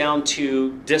comes down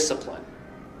to discipline.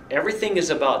 Everything is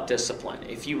about discipline.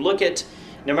 If you look at,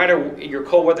 no matter your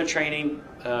cold weather training,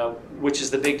 which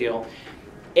is the big deal,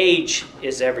 age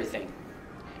is everything.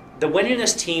 The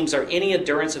winningest teams or any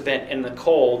endurance event in the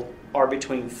cold are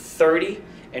between 30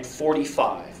 and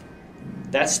 45.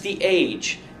 That's the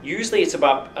age. Usually it's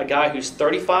about a guy who's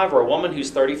 35 or a woman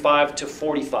who's 35 to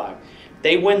 45.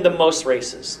 They win the most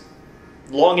races,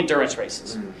 long endurance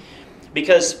races.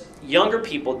 Because younger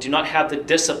people do not have the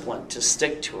discipline to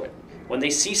stick to it. When they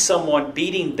see someone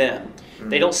beating them,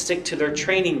 they don't stick to their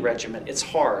training regimen. It's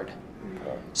hard.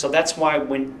 So that's why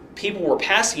when people were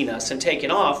passing us and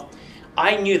taking off,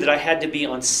 I knew that I had to be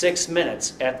on 6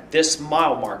 minutes at this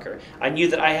mile marker. I knew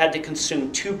that I had to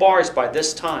consume 2 bars by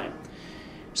this time.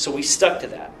 So we stuck to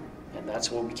that, and that's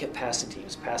when we kept passing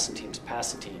teams.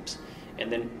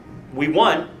 And then we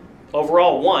won,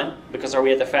 overall won, because we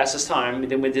had the fastest time.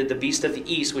 And then we did the Beast of the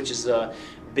East, which is a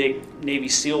big Navy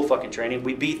SEAL fucking training.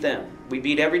 We beat them. We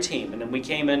beat every team. And then we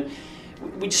came in,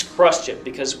 we just crushed it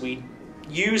because we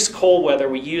used cold weather,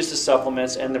 we used the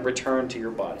supplements, and the return to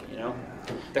your body, you know?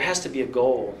 There has to be a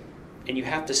goal, and you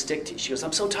have to stick to it. She goes,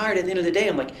 I'm so tired at the end of the day.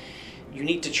 I'm like, you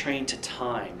need to train to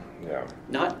time.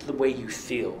 Not the way you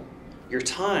feel. Your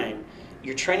time,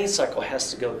 your training cycle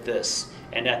has to go this.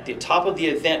 And at the top of the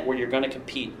event where you're going to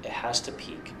compete, it has to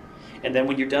peak. And then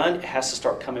when you're done, it has to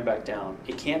start coming back down.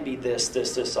 It can't be this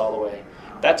all the way.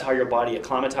 That's how your body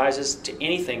acclimatizes to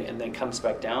anything and then comes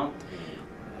back down.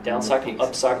 Down cycle,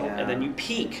 up cycle, and then you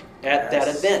peak at that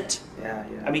event.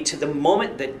 I mean, to the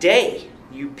moment, the day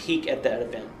you peak at that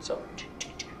event. So,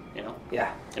 you know?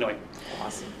 Anyway.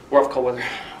 Awesome. We're off cold weather.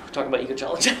 Talking about Eco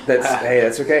Challenge. Hey,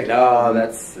 that's okay. No,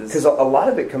 that's because a lot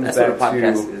of it comes back what a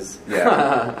podcast to is.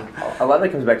 A lot of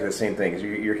it comes back to the same thing.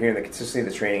 You're hearing the consistency of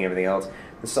the training, everything else,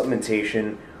 the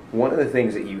supplementation. One of the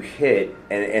things that you hit,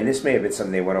 and this may have been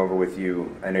something they went over with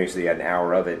you. I know you said you had an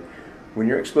hour of it. When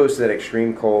you're exposed to that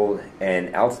extreme cold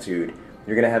and altitude,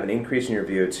 you're going to have an increase in your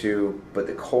VO2, but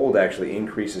the cold actually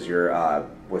increases your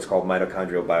what's called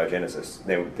mitochondrial biogenesis.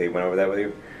 They went over that with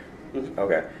you? Mm-hmm.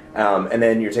 Okay. And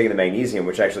then you're taking the magnesium,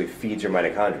 which actually feeds your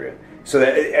mitochondria. So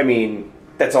that, I mean,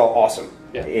 that's all awesome.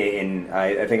 And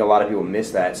I think a lot of people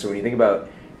miss that. So when you think about,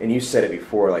 and you said it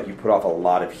before, like you put off a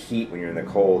lot of heat when you're in the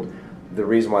cold. The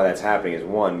reason why that's happening is,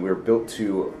 one, we're built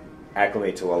to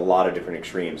acclimate to a lot of different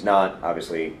extremes. Not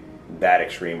obviously that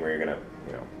extreme where you're going to,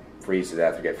 freeze to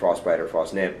death or get frostbite or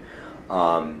frost nip.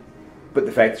 But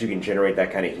the fact that you can generate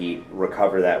that kind of heat,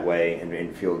 recover that way,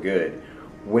 and feel good.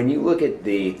 When you look at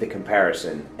the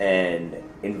comparison and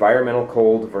environmental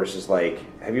cold versus like,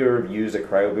 have you ever used a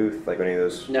cryo booth, like any of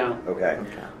those? No. Okay.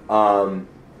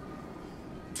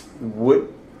 What,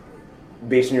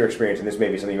 based on your experience, and this may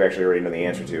be something you actually already know the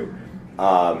answer to,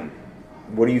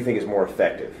 what do you think is more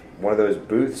effective? One of those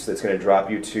booths that's going to drop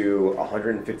you to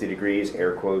 150 degrees,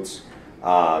 air quotes,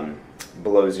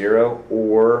 below zero,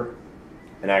 or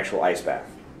an actual ice bath?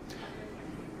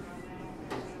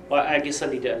 Well, I guess I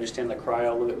need to understand the cryo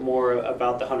a little bit more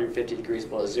about the 150 degrees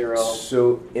below zero.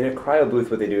 So in a cryo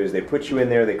booth, what they do is they put you in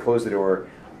there, they close the door.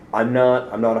 I'm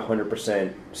not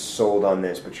 100% sold on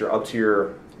this, but you're up to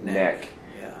your neck,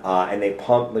 and they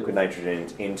pump liquid nitrogen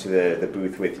into the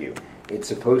booth with you. It's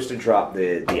supposed to drop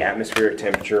the atmospheric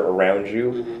temperature around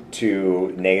you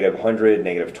to negative 100,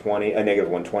 negative 20, negative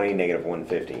 120, negative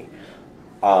 150.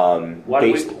 Why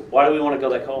do we want to go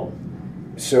that cold?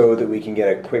 So that we can get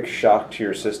a quick shock to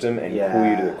your system and cool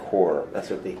you to the core. That's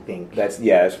what they think. That's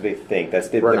what they think. That's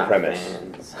the premise.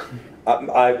 I'm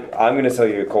going to tell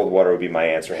you cold water would be my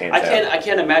answer, hands down. I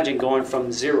can't imagine going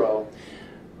from zero.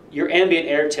 Your ambient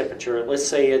air temperature, let's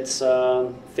say it's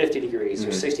 50 degrees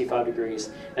or 65 degrees,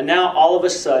 and now all of a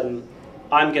sudden,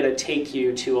 I'm going to take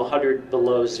you to 100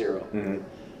 below zero.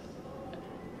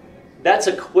 That's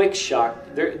a quick shock.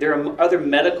 There are other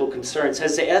medical concerns.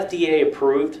 Has the FDA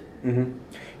approved?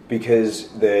 Because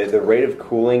the rate of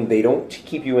cooling, they don't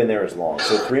keep you in there as long.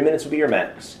 So 3 minutes will be your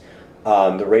max.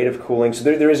 The rate of cooling, so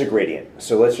there is a gradient.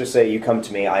 So let's just say you come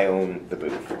to me, I own the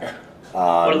booth.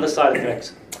 What are the side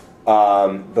effects?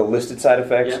 The listed side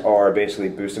effects are basically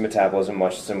boosted metabolism,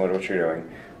 much similar to what you're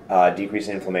doing. Decrease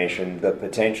in inflammation. The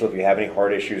potential, if you have any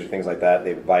heart issues or things like that,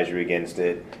 they advise you against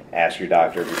it. Ask your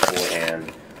doctor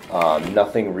beforehand.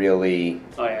 Nothing really.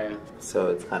 Oh, yeah. So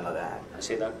it's kind of that. I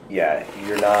see that. Yeah,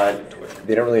 you're not.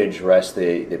 They don't really address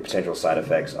the potential side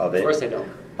effects of it. Of course they don't.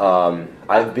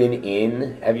 I've been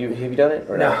in. Have you done it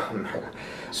or no?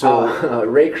 So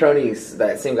Ray Cronies,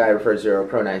 that same guy refers to Zero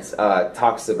Cronites,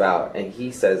 talks about, and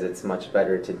he says it's much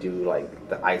better to do like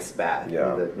the ice bath,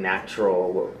 the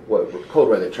natural, what cold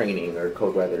weather training or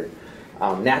cold weather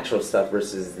natural stuff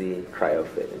versus the cryo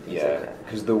fit and things like that.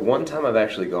 Because the one time I've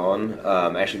actually gone,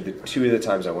 actually the two of the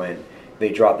times I went, they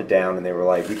dropped it down and they were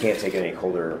like, we can't take it any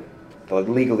colder.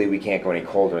 Legally, we can't go any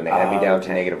colder, and they had me down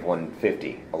to negative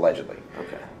 150, allegedly.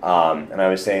 Okay. And I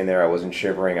was staying there, I wasn't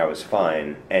shivering, I was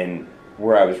fine. And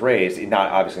where I was raised,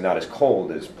 obviously not as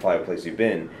cold as probably a place you've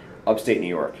been, upstate New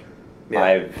York. Yeah.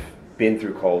 I've been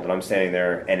through cold, and I'm standing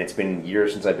there, and it's been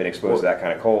years since I've been exposed to that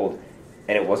kind of cold,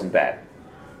 and it wasn't bad.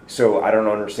 So I don't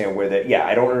understand where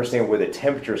the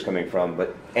temperature is coming from,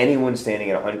 but anyone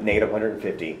standing at negative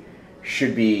 150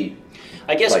 should be.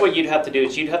 I guess what you'd have to do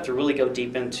is you'd have to really go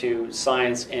deep into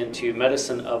science and to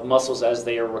medicine of muscles as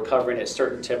they are recovering at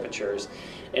certain temperatures.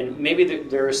 And maybe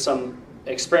there is some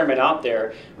experiment out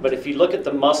there, but if you look at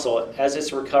the muscle as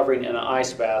it's recovering in an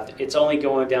ice bath, it's only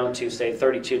going down to, say,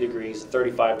 32 degrees,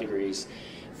 35 degrees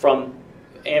from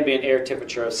ambient air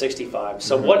temperature of 65.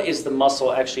 So what is the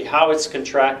muscle actually, how it's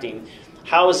contracting,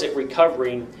 how is it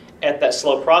recovering at that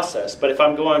slow process? But if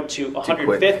I'm going to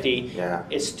 150,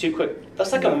 it's too quick.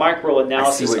 That's like a micro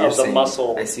analysis of the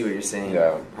muscle. I see what you're saying.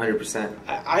 Yeah, 100%.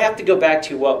 I have to go back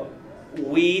to what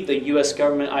we, the U.S.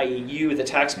 government, i.e. you, the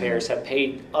taxpayers, have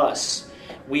paid us.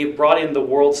 We have brought in the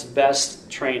world's best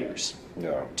trainers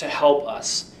to help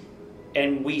us,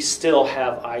 and we still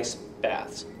have ice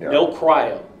baths. No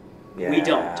cryo. We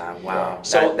don't. Wow.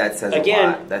 So that says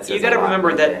again, a lot. you got to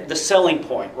remember that the selling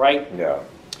point, right? Yeah.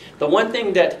 The one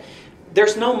thing that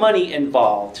there's no money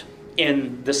involved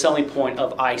in the selling point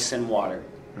of ice and water.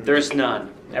 There's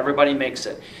none. Everybody makes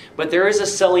it. But there is a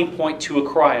selling point to a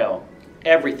cryo,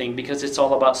 everything, because it's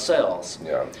all about sales.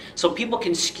 Yeah. So people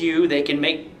can skew, they can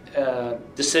make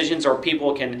decisions, or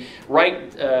people can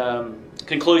write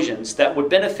conclusions that would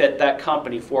benefit that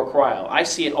company for cryo. I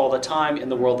see it all the time in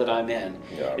the world that I'm in.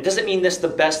 Yeah. It doesn't mean this is the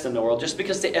best in the world. Just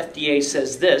because the FDA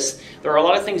says this, there are a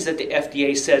lot of things that the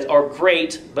FDA says are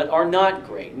great but are not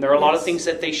great. And there are a lot of things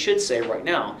that they should say right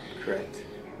now. Correct.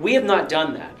 We have not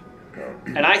done that.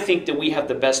 And I think that we have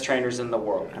the best trainers in the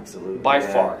world. Absolutely. By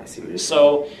far. I see what you're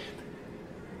so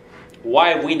why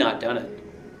have we not done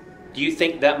it? Do you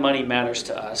think that money matters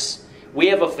to us? We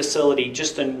have a facility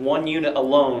just in one unit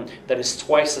alone that is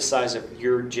twice the size of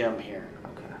your gym here.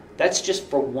 Okay. That's just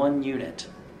for one unit.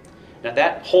 Now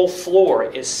that whole floor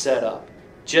is set up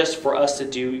just for us to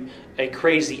do a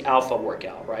crazy alpha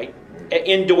workout, right?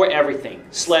 Indoor everything.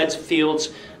 Sleds,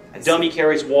 fields, dummy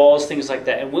carries, walls, things like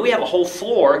that. And we have a whole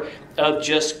floor of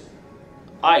just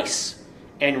ice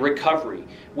and recovery.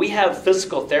 We have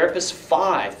physical therapists,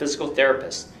 5 physical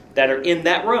therapists that are in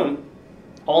that room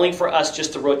only for us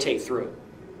just to rotate through.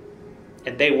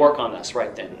 And they work on us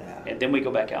right then. Yeah. And then we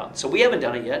go back out. So we haven't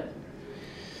done it yet.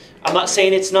 I'm not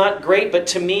saying it's not great, but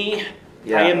to me,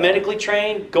 I am medically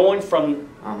trained. Going from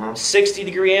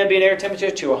 60-degree ambient air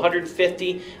temperature to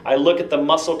 150, I look at the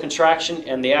muscle contraction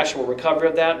and the actual recovery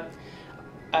of that.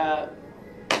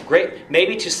 Great.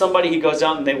 Maybe to somebody who goes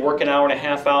out and they work an hour and a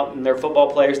half out and they're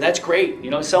football players, that's great. You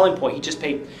know, selling point. He just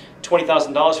paid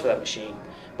 $20,000 for that machine.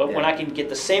 But when I can get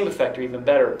the same effect or even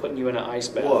better, putting you in an ice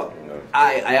bath. Well,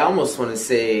 I almost want to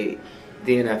say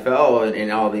the NFL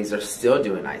and all these are still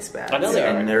doing ice baths. I know they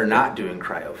are. And they're not doing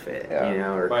cryofit, Yeah. you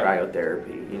know, or Right.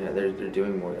 cryotherapy. You know, they're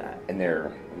doing more of that. And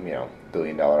they're, you know,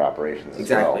 billion-dollar operations as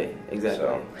Exactly, well. exactly.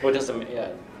 So, What doesn't, Yeah,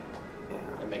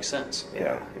 it makes sense.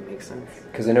 yeah, it makes sense.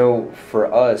 because I know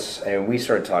for us, and we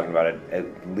started talking about it at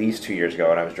least 2 years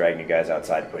ago, and I was dragging you guys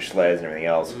outside to push sleds and everything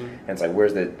else. And it's like,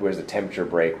 where's the temperature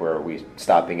break where we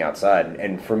stop being outside?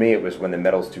 And for me, it was when the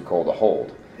metal's too cold to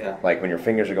hold. Yeah. Like when your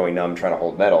fingers are going numb trying to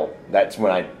hold metal. That's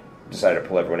when I decided to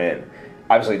pull everyone in.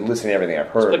 Obviously, listening to everything I've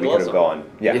heard, put we could gloves have on. gone.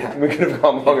 Yeah, we could have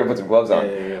gone longer and put some gloves on.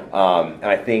 Yeah. And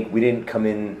I think we didn't come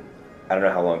in. I don't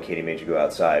know how long Katie made you go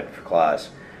outside for class,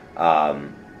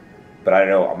 but I don't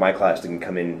know. My class didn't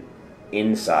come in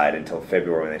inside until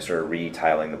February when they started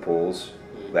re-tiling the pools.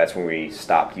 That's when we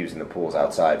stopped using the pools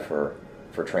outside for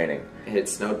training. It had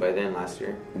snowed by then last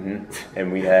year.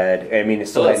 And we had. I mean, it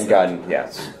still Still hadn't gotten.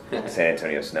 Yes, San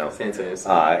Antonio snow. San Antonio.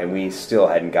 And we still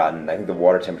hadn't gotten. I think the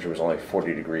water temperature was only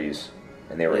 40 degrees,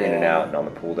 and they were in and out and on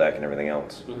the pool deck and everything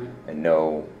else, and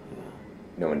no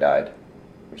one died,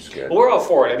 which is good. Well, we're all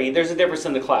for it. I mean, there's a difference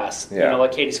in the class. Yeah. You know,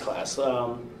 like Katie's class.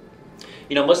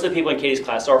 You know, most of the people in Katie's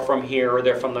class are from here or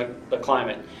they're from the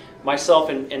climate. Myself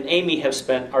and Amy have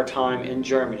spent our time in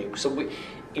Germany. So, we,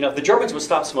 you know, if the Germans would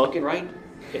stop smoking, right?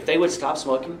 If they would stop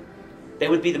smoking, they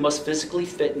would be the most physically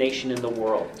fit nation in the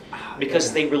world.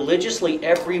 Because they religiously,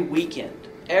 every weekend,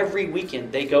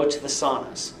 they go to the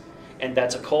saunas. And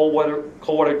that's a cold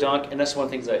water dunk. And that's one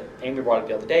of the things that Amy brought up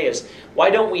the other day is, why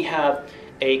don't we have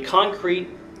a concrete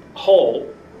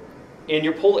hole in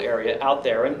your pool area out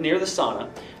there near the sauna?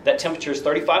 That temperature is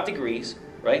 35 degrees,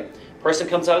 right? Person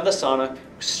comes out of the sauna,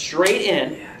 straight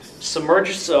in, submerge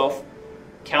yourself,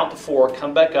 count to 4,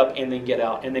 come back up, and then get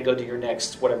out, and then go do your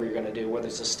next, whatever you're going to do, whether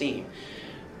it's a steam.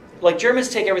 Like Germans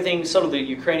take everything, some of the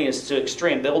Ukrainians, to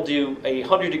extreme. They'll do a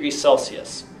 100 degrees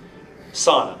Celsius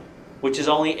sauna, which is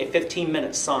only a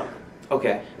 15-minute sauna,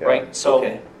 Okay. right? So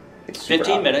Okay. It's super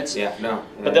 15 hot. minutes, Yeah. No.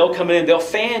 but they'll come in, they'll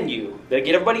fan you. They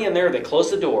get everybody in there, they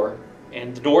close the door,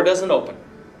 and the door doesn't open,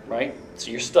 right? So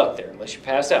you're stuck there unless you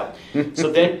pass out. So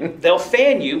then they'll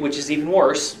fan you, which is even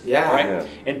worse, Yeah. right? Yeah.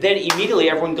 And then immediately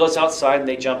everyone goes outside and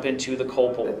they jump into the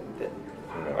cold pool,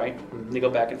 right? They go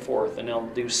back and forth, and they'll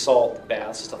do salt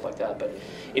baths and stuff like that. But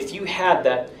if you had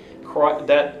that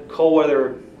cold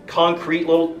weather concrete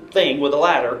little thing with a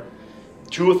ladder,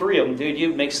 2 or 3 of them, dude,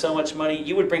 you'd make so much money.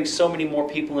 You would bring so many more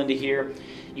people into here.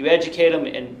 You educate them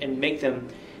and make them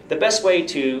the best way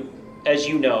to, as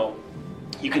you know,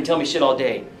 you can tell me shit all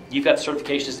day. You've got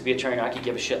certifications to be a trainer. I can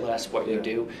give a shit less what you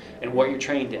do and what you're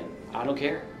trained in. I don't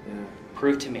care. Yeah.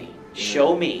 Prove to me.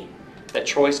 Show me that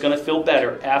Troy's going to feel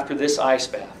better after this ice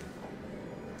bath.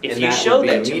 If And you that show would be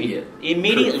that to immediate me,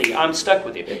 immediately proof. I'm stuck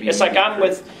with you. It'd be It's like immediate I'm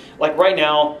with, like right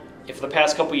now, for the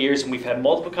past couple of years, and we've had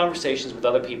multiple conversations with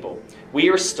other people, we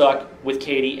are stuck with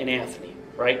Katie and Anthony,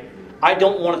 right? I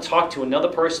don't want to talk to another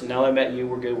person. Now that I met you,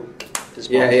 we're good with this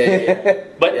moment. Yeah.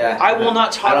 But Yeah. I will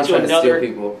not I talk don't to try to another. steal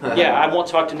people. Yeah, I won't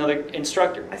talk to another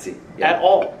instructor I see. Yeah. at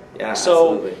all. Yeah.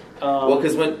 So, Absolutely. Well,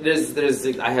 because when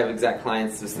there's I have exact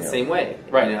clients just the same way.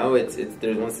 Right. You know, it's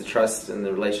there's once the trust and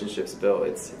the relationships built,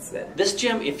 it's that. this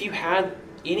gym, if you had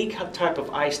any type of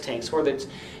ice tanks, whether it's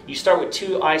you start with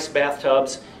 2 ice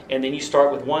bathtubs and then you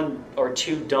start with 1 or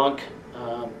 2 dunk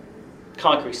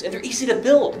concretes, and they're easy to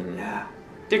build. Yeah.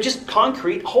 They're just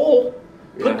concrete hole.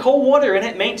 Put Yeah. cold water in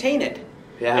it, maintain it,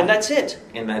 Yeah. and that's it.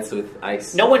 And that's with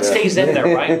ice. No one stays in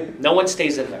there, right? No one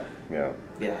stays in there. Yeah.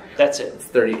 Yeah. That's it. It's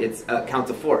 30. It's count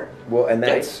to 4. Well, and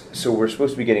that's so we're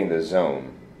supposed to be getting the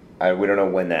zone. We don't know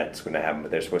when that's going to happen,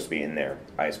 but they're supposed to be in there.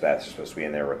 Ice baths are supposed to be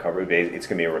in their recovery base. It's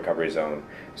going to be a recovery zone,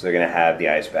 so they're going to have the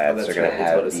ice baths. that's They're going right.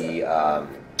 to They told have us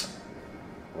the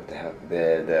what the hell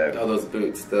the Oh, those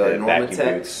boots, the vacuum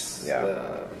Normatex, boots,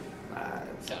 yeah.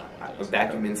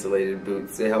 Vacuum insulated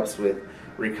boots. It helps with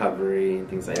recovery and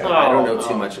things like that. Oh, I don't know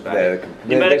too much about it.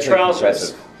 Pneumatic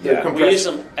trousers. Yeah. We use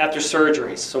them after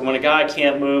surgeries. So when a guy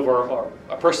can't move or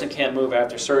a person can't move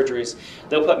after surgeries,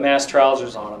 they'll put mass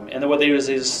trousers on them. And then what they do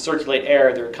is circulate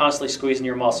air. They're constantly squeezing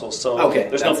your muscles. So Okay,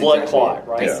 there's no that's blood exactly clot, it.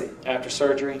 right? Yeah. After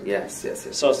surgery. Yes.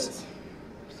 So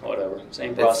whatever,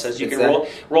 same It's- process. You it's can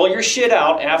roll your shit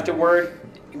out afterward,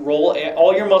 roll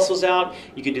all your muscles out.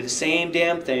 You can do the same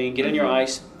damn thing, get in your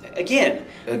ice. Again,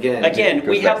 Goes we back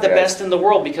have to the the best ice. in the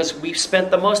world because we've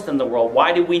spent the most in the world.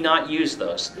 Why do we not use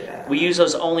those? Yeah. We use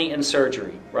those only in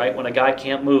surgery, right? When a guy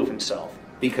can't move himself.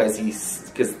 Because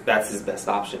that's his best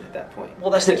option at that point. Well,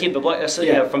 that's to keep the blood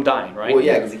from dying, right? Well,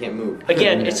 yeah, because he can't move.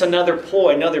 Again, it's another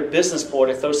ploy, another business ploy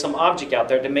to throw some object out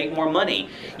there to make more money.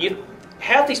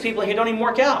 Half these people here don't even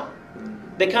work out.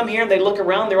 They come here and they look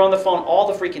around. They're on the phone all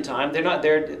the freaking time. They're not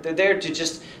there. They're there to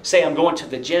just say, "I'm going to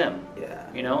the gym." Yeah.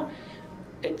 You know,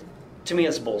 to me,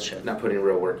 it's bullshit. Not putting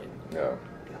real work in. No.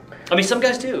 I mean, some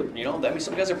guys do. You know, I mean,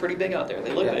 some guys are pretty big out there.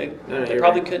 They look Yeah. big. No, They you're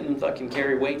probably right. couldn't fucking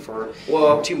carry weight for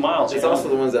Well, 2 miles. There's you know? also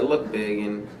the ones that look big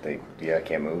and They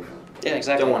can't move. Yeah,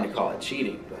 exactly. don't want to call it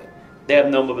cheating, but They have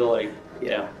no mobility.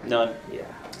 Yeah. None. yeah.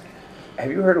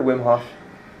 Have you heard of Wim Hof?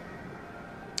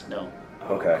 No.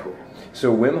 Oh, Okay. Cool.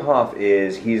 So Wim Hof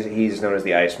he's known as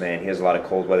the Iceman. He has a lot of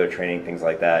cold weather training, things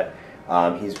like that.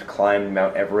 He's climbed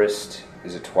Mount Everest.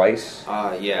 Is it twice?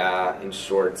 Yeah, in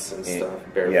shorts and stuff,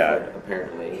 barefoot. yeah.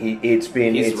 Apparently,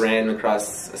 He's ran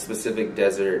across a specific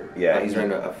desert. Yeah, he's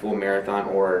ran a full marathon,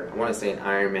 or I want to say an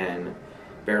Ironman,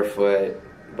 barefoot,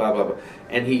 blah blah blah,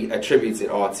 and he attributes it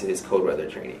all to his cold weather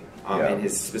training and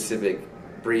his specific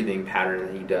breathing pattern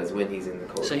that he does when he's in the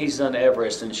cold. So he's done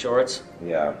Everest in shorts.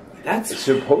 Yeah. That's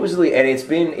Supposedly, and it's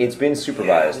been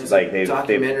supervised. there's Like a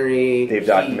documentary. they've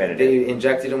documented They it.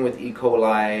 injected him with E.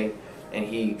 coli, and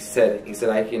he said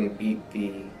I can beat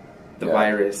the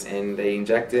virus, and they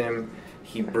inject him.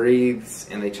 He breathes,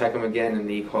 and they check him again, and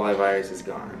the E. coli virus is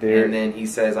gone. And then he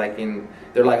says, I can.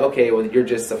 They're like, okay, well, you're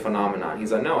just a phenomenon.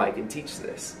 He's like, no, I can teach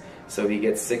this. So he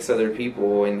gets 6 other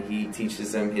people, and he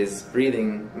teaches them his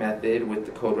breathing method with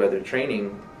the cold weather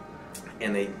training,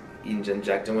 and they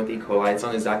inject him with E. coli. It's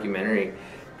on his documentary,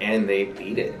 and they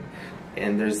beat it.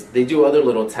 And they do other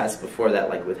little tests before that,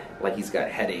 like he's got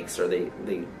headaches, or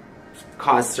they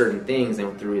cause certain things,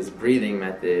 and through his breathing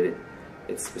method,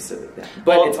 it's specific.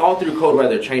 But it's all through cold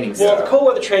weather training. Well, the cold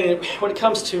weather training, when it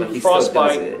comes to But he still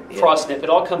frostbite, does it, yeah. frost nip, it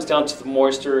all comes down to the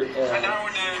moisture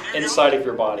inside of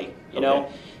your body. You know,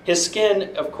 his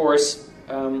skin, of course.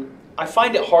 I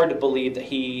find it hard to believe that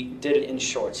he did it in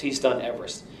shorts. He's done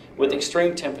Everest with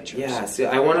extreme temperatures. Yeah, see,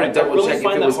 I want to I double really check if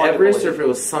find it that was hard to Everest or believe. if it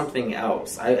was something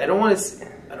else. I don't want to.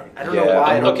 I don't know Yeah.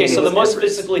 why. I don't Okay, think so it the was most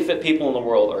Everest. physically fit people in the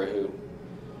world are who?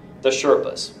 The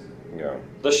Sherpas. Yeah.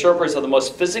 The Sherpas are the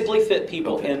most physically fit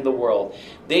people in the world.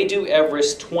 They do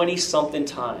Everest 20-something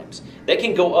times. They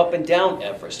can go up and down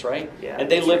Everest, right? Yeah, and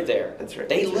they that's live right. there. That's right.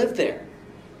 They live there.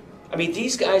 I mean,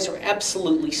 these guys are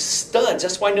absolutely studs.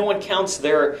 That's why no one counts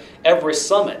their Everest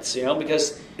summits, you know,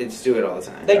 because They just do it all the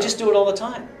time. they just do it all the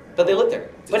time. But they live there.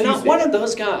 It's But not Tuesday. one of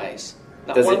those guys.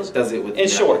 Not does one it of those, does it with in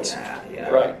shorts. Yeah,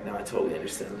 Right. No, I totally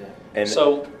understand that. And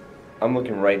So I'm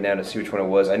looking right now to see which one it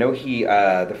was. I know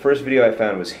the first video I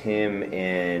found was him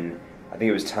in, I think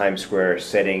it was Times Square,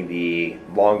 setting the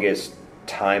longest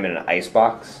time in an ice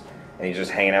box, and he's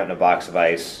just hanging out in a box of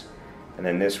ice. And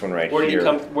then this one right where here.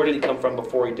 did he come from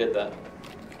before he did that?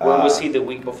 Where was he the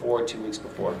week before, 2 weeks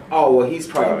before? Oh well, he's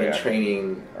probably Oh, been yeah.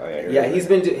 training. Oh, yeah, Yeah, he's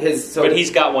been his. So But he's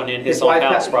got one in his own wife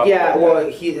house, pa- probably. Yeah, well,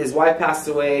 his wife passed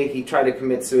away. He tried to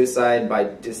commit suicide by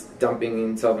just dumping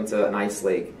himself into an ice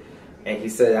lake, and he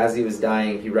said as he was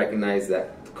dying, he recognized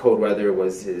that the cold weather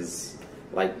was his.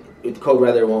 Like, cold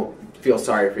weather won't feel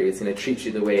sorry for you. It's going to treat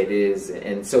you the way it is,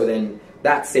 and so then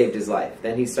that saved his life.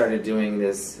 Then he started doing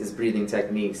his breathing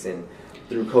techniques and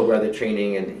through cold weather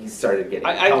training, and he started getting.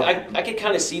 I could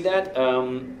kind of see that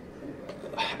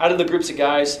out of the groups of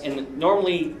guys, and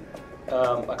normally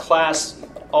a class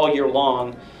all year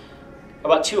long,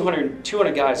 about 200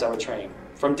 guys I would train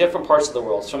from different parts of the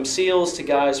world, from SEALs to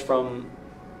guys from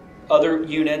other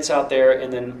units out there,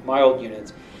 and then my old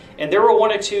units. And there were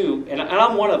 1 or 2, and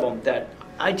I'm one of them, that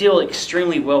I deal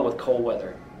extremely well with cold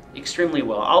weather. Extremely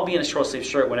well. I'll be in a short sleeve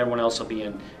shirt when everyone else will be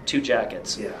in 2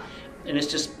 jackets. Yeah. And it's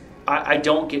just, I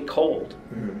don't get cold,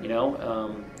 you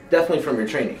know? Definitely from your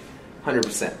training,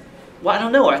 100%. Well, I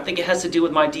don't know. I think it has to do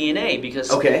with my DNA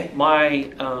because my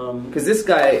Because this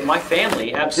guy, my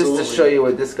family, absolutely. just to show you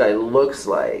what this guy looks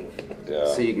like, Yeah.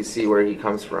 so you can see where he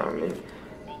comes from. And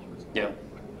Yeah.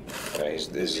 This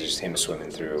is just him swimming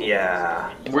through.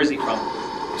 yeah. Where's he from?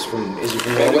 Is he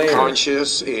from Very Norway? or-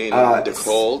 conscious in the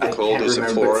cold. The I cold can't is a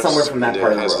remember, but force somewhere from that and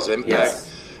part of it the has world. its impact. Yes.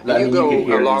 I You mean, go can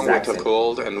hear along his with the accent.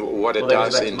 cold and what it Well, that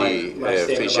goes does back in to the my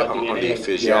statement about on the DNA.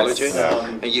 physiology, Yes.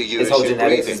 and you use His whole your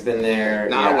genetics has breathing. been there.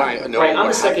 Now yeah. I know Right, I'm what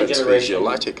the second happens generation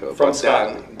physiological, from but then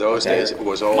Scotland. those days it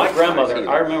was all My grandmother, here.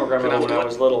 I remember grandmother Can when I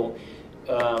was little.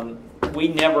 we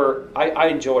never, I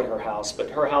enjoyed her house, but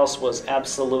her house was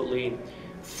absolutely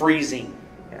freezing.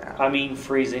 Yeah. I mean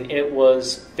freezing. It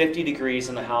was 50 degrees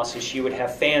in the house, and she would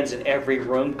have fans in every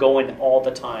room going all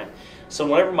the time. So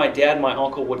whenever my dad and my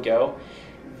uncle would go,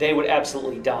 they would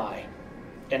absolutely die.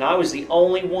 And I was the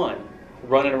only one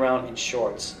running around in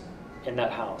shorts in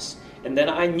that house. And then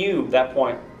I knew at that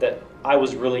point that I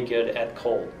was really good at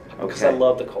cold because I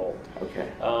love the cold. Okay.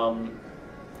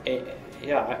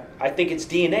 I think it's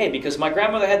DNA because my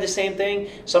grandmother had the same thing.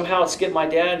 Somehow it skipped my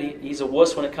dad. He's a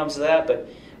wuss when it comes to that, but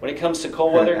when it comes to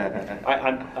cold weather,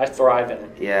 I thrive in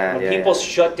it. Yeah, when people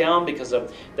shut down because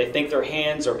of they think their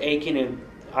hands are aching, and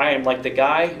I am like the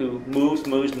guy who moves,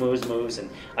 and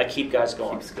I keep guys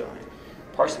going. Keeps going.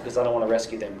 Partially because I don't want to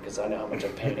rescue them because I know how much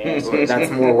of a pain in the ass. Well, that's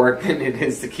more work than it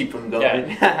is to keep them going.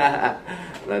 Yeah.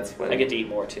 That's funny. I get to eat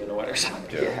more too in the winter. So.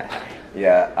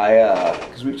 Yeah,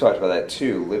 because we've talked about that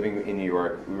too. Living in New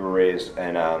York, we were raised,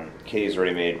 and Katie's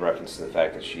already made reference to the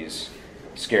fact that she's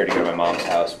scared to go to my mom's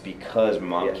house because my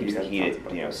mom keeps the heat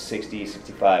at 60,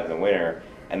 65 in the winter,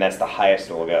 and that's the highest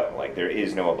it will go. Like there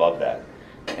is no above that.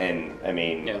 And I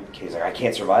mean, Katie's like, I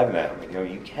can't survive in that. I'm like, no,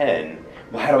 you can.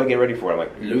 Well, how do I get ready for it? I'm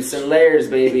like, loosen layers,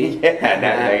 baby. Yeah,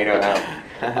 now you know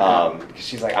how. Because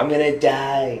she's like, I'm gonna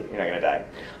die. You're not gonna die.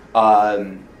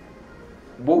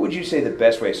 What would you say the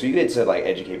best way? So you had said like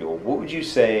educate people. What would you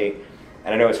say?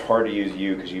 And I know it's hard to use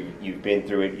you because you've been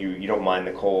through it. You don't mind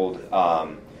the cold.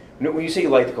 When you say you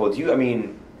like the cold,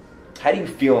 how do you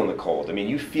feel in the cold? I mean,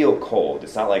 you feel cold.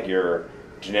 It's not like you're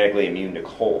genetically immune to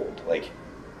cold. Like,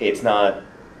 it's not.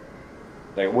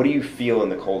 Like, what do you feel in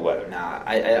the cold weather? Nah,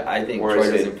 I think Troy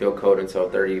doesn't feel cold until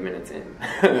 30 minutes in.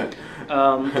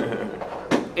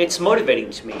 It's motivating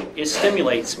to me. It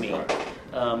stimulates me.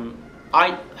 I'm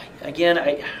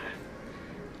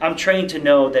trained to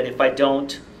know that if I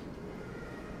don't...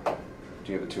 Do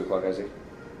you have a 2 o'clock, Isaac?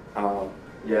 Oh,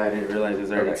 yeah, I didn't realize it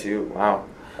was already 2. Wow.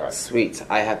 All right. Sweet.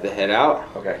 I have to head out.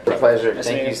 Okay. Pleasure. Nice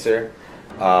Thank you, sir.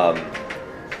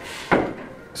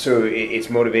 So it's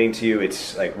motivating to you.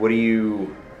 It's like, what do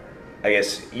you... I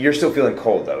guess you're still feeling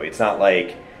cold, though. It's not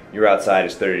like you're outside,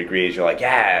 it's 30 degrees. You're like,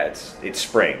 yeah, it's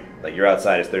spring. Like, you're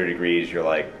outside, it's 30 degrees. You're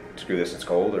like, screw this, it's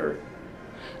cold, or...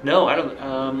 No, I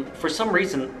don't. For some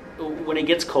reason, when it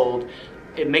gets cold,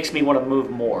 it makes me want to move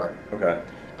more. Okay.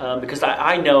 Because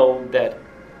I know that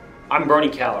I'm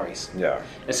burning calories. Yeah.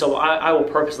 And so I will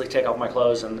purposely take off my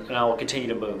clothes and I will continue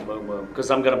to move, because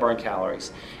I'm going to burn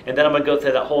calories. And then I'm going to go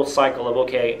through that whole cycle of,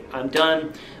 okay, I'm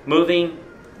done moving,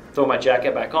 throw my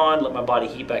jacket back on, let my body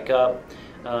heat back up,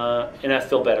 and I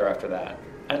feel better after that.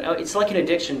 And it's like an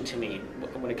addiction to me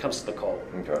when it comes to the cold.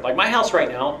 Okay. Like my house right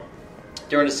now,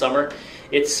 during the summer,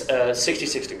 it's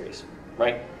 66 degrees,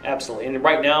 right? Absolutely. And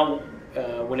right now,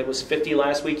 when it was 50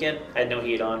 last weekend, I had no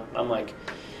heat on. I'm like,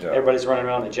 everybody's running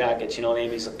around in jackets,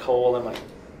 Amy's cold. I'm like,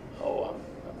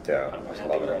 I'm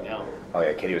happy right now. Oh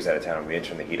yeah, Katie was out of town. We didn't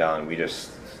turn the heat on. We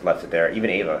just left it there. Even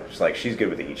Ava, she's good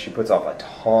with the heat. She puts off a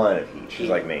ton of heat. She's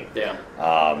like me. Yeah.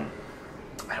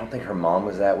 I don't think her mom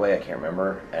was that way. I can't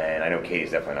remember. And I know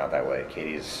Katie's definitely not that way.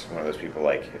 Katie's one of those people,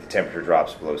 like, if the temperature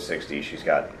drops below 60, she's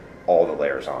got all the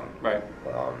layers on. Right.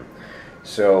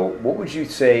 So what would you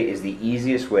say is the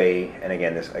easiest way, and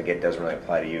again, this doesn't really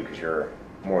apply to you because you're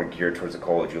more geared towards the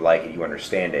cold, you like it, you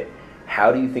understand it.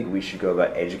 How do you think we should go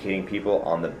about educating people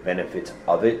on the benefits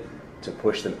of it to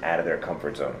push them out of their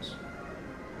comfort zones?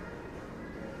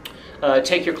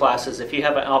 Take your classes. If you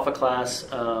have an alpha class,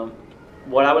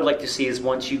 what I would like to see is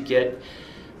once you get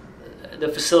the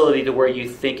facility to where you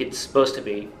think it's supposed to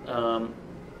be, I'm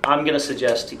going to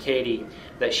suggest to Katie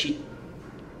that she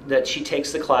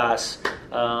takes the class,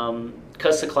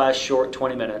 cuts the class short,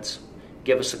 20 minutes,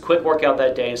 give us a quick workout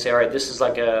that day and say, all right, this is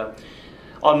like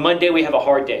on Monday we have a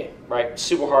hard day, right?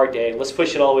 Super hard day. Let's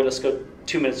push it all the way. Let's go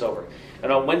 2 minutes over.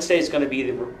 And on Wednesday is going to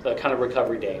be the kind of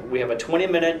recovery day. We have a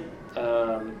 20-minute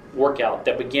workout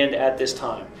that begins at this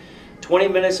time. 20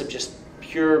 minutes of just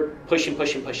pure pushing,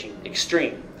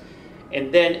 extreme.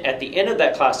 And then at the end of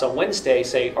that class on Wednesday,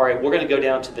 say, all right, we're going to go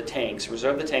down to the tanks,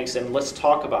 reserve the tanks, and let's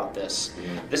talk about this.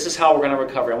 Mm-hmm. This is how we're going to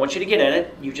recover. I want you to get in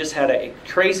it. You just had a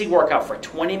crazy workout for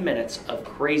 20 minutes of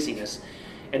craziness.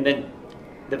 And then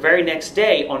the very next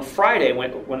day, on Friday,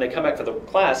 when they come back for the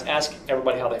class, ask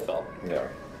everybody how they felt. Yeah.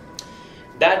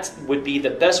 That would be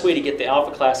the best way to get the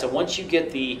alpha class. And once you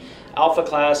get the alpha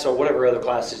class or whatever other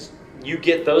classes, you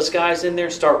get those guys in there,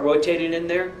 start rotating in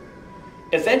there.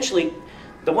 Eventually,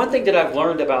 the one thing that I've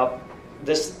learned about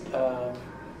this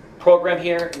program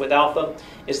here with Alpha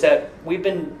is that we've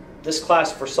been this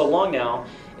class for so long now,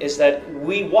 is that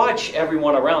we watch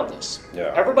everyone around us.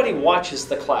 Yeah. Everybody watches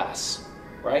the class,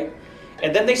 right?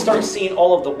 And then they start seeing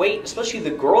all of the weight, especially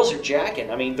the girls are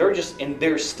jacking. I mean,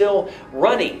 they're still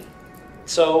running.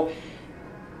 So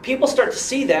people start to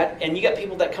see that, and you got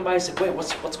people that come by and say, wait,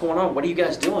 what's going on? What are you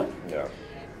guys doing? Yeah.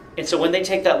 And so when they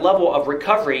take that level of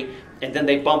recovery, and then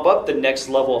they bump up the next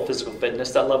level of physical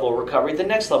fitness, that level of recovery, the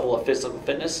next level of physical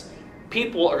fitness,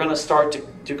 people are going to start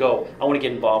to go, I want to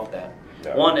get involved with that.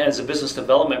 Yeah. One, as a business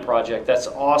development project, that's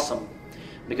awesome,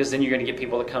 because then you're going to get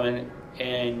people to come in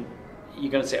and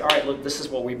you're going to say, all right, look, this is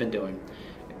what we've been doing.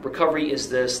 Recovery is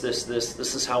this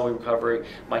is how we recover.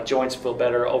 My joints feel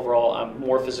better overall. I'm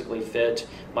more physically fit.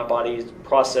 My body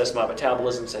processed, my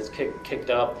metabolism has kicked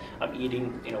up. I'm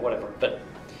eating, whatever. But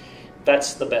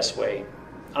that's the best way.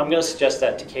 I'm going to suggest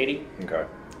that to Katie. Okay.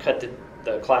 Cut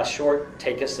the class short,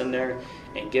 take us in there,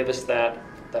 and give us that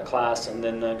class, and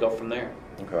then go from there.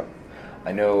 Okay.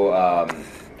 I know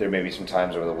there may be some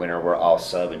times over the winter where I'll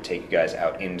sub and take you guys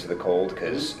out into the cold,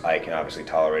 because I can obviously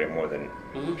tolerate it more than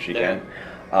she can.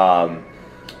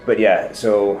 But yeah,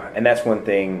 so, and that's one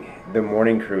thing the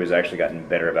morning crew has actually gotten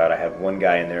better about. I have one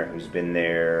guy in there who's been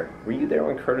there. Were you there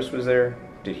when Curtis was there?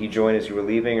 Did he join as you were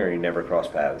leaving, or you never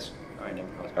crossed paths? I never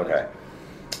crossed paths. Okay.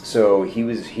 So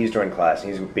he's joined class,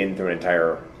 and he's been through an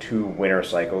entire 2 winter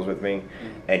cycles with me,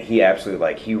 and he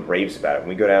absolutely, he raves about it. When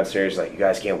we go downstairs, he's like, you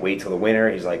guys can't wait till the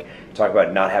winter. He's like, talk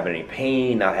about not having any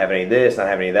pain, not having any of this, not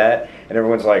having any of that, and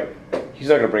everyone's like, he's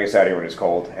not going to bring us out here when it's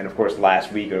cold. And of course,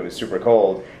 last week when it was super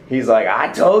cold, he's like,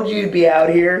 I told you you'd be out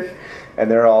here. And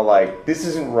they're all like, this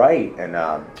isn't right. And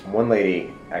one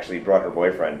lady actually brought her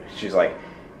boyfriend. She's like,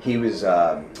 she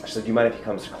said, do you mind if he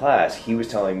comes to class? He was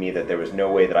telling me that there was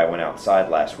no way that I went outside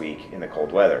last week in the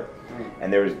cold weather.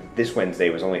 And this Wednesday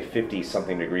was only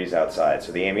 50-something degrees outside.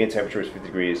 So the ambient temperature was 50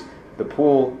 degrees. The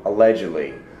pool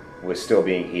allegedly was still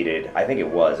being heated. I think it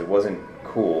was. It wasn't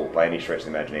cool by any stretch of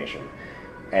the imagination.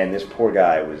 And this poor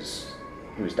guy he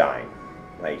was dying.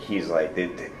 He's like,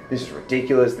 this is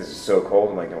ridiculous. This is so cold.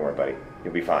 I'm like, don't worry, buddy.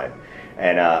 You'll be fine.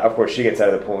 And of course, she gets out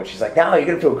of the pool and she's like, no, you're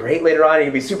going to feel great later on. You're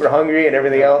going to be super hungry and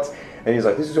everything else. And he's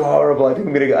like, this is horrible. I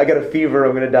think I got a fever.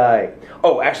 I'm going to die.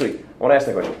 Oh, actually, I want to ask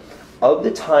that question. Of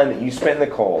the time that you spent in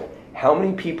the cold, how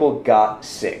many people got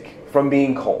sick from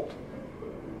being cold?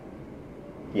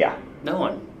 Yeah. No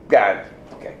one. God.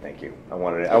 Okay, thank you. I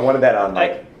wanted that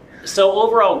on So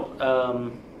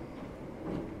overall,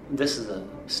 this is a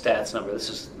stats number. This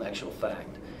is an actual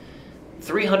fact.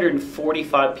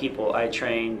 345 people I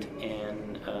trained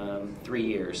in 3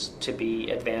 years to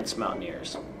be advanced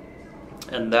mountaineers.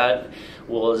 And that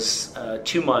was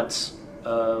 2 months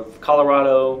of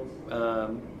Colorado,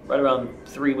 right around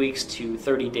 3 weeks to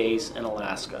 30 days in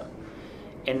Alaska.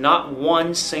 And not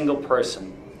one single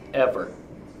person ever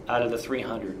out of the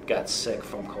 300 got sick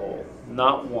from cold.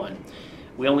 Not one.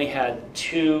 We only had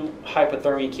 2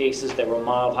 hypothermia cases that were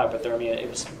mild hypothermia. It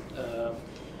was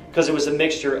because it was a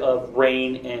mixture of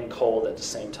rain and cold at the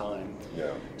same time.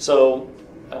 Yeah. So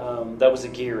that was a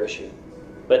gear issue.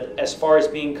 But as far as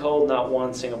being cold, not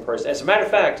one single person. As a matter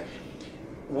of fact,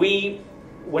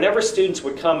 whenever students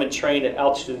would come and train at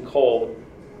altitude and cold,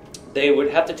 they would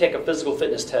have to take a physical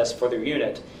fitness test for their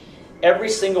unit. Every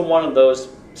single one of those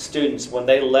students, when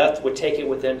they left, would take it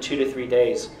within 2 to 3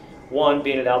 days. One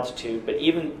being at altitude, but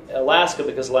even Alaska,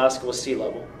 because Alaska was sea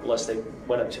level, unless they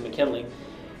went up to McKinley,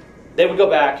 they would go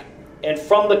back and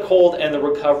from the cold and the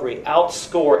recovery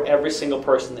outscore every single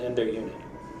person in their unit.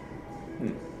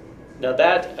 Now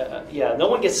that, no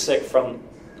one gets sick from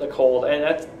the cold, and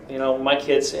that, my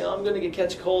kids say, I'm going to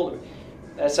catch a cold.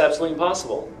 That's absolutely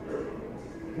impossible.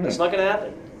 That's not going to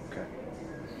happen. Okay.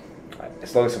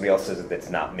 As long as somebody else says that it's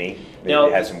not me, they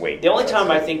have some weight. The only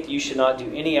time I think you should not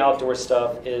do any outdoor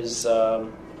stuff is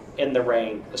in the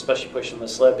rain, especially pushing the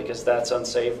sled, because that's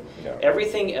unsafe. Yeah.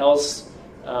 Everything else,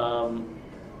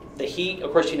 the heat,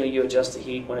 of course, you adjust the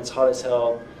heat when it's hot as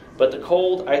hell, but the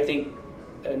cold, I think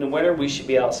in the winter we should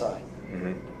be outside.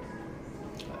 Mm-hmm.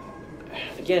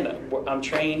 Again, I'm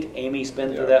trained. Amy's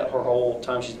been through that her whole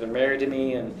time she's been married to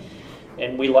me,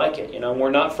 and we like it. We're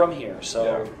not from here,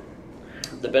 so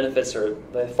the benefits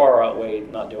they far outweigh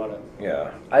not doing it.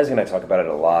 Yeah, Isaac and I talk about it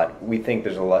a lot. We think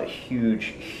there's a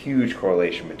huge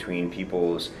correlation between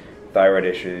people's thyroid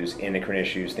issues, endocrine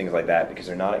issues, things like that, because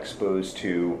they're not exposed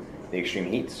to the extreme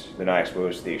heats. They're not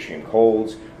exposed to the extreme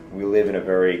colds. We live in a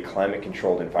very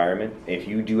climate-controlled environment. If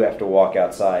you do have to walk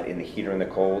outside in the heat or in the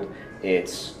cold,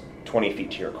 it's 20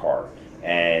 feet to your car,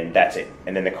 and that's it.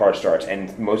 And then the car starts,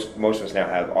 and most of us now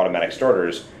have automatic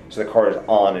starters, so the car is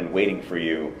on and waiting for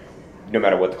you, no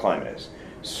matter what the climate is.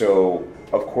 So,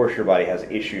 of course, your body has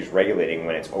issues regulating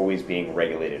when it's always being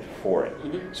regulated for it.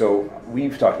 Mm-hmm. So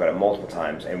we've talked about it multiple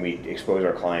times, and we expose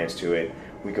our clients to it.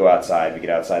 we go outside, we get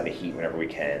outside the heat whenever we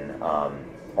can.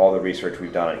 All the research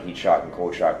we've done on heat shock and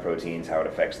cold shock proteins, how it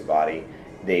affects the body,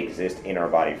 they exist in our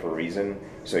body for a reason.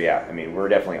 So yeah, I mean, we're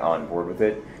definitely on board with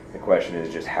it. The question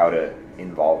is just how to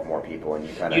involve more people, and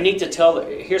you need to tell.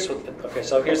 Here's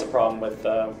the problem with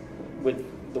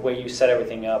the way you set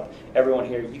everything up. Everyone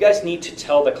here, you guys need to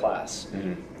tell the class.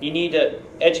 Mm-hmm. You need to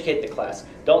educate the class.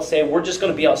 Don't say we're just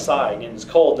going to be outside and it's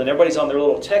cold, and everybody's on their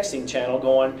little texting channel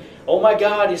going, "Oh my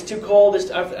God, it's too cold.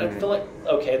 I feel like."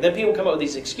 Okay, then people come up with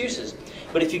these excuses.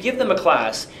 But if you give them a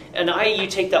class, and you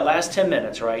take that last 10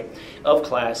 minutes, right, of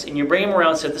class, and you bring them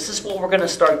around and say, "This is what we're going to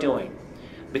start doing.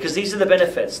 Because these are the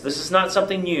benefits. This is not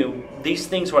something new. These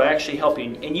things will actually help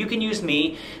you." And you can use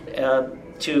me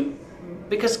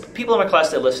because people in my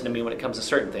class, they listen to me when it comes to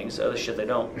certain things. Other shit they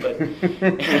don't, but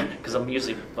because I'm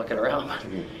usually fucking around.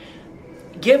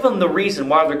 Give them the reason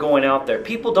why they're going out there.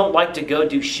 People don't like to go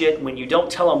do shit when you don't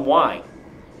tell them why.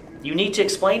 You need to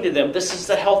explain to them, this is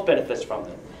the health benefits from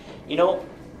it. You know,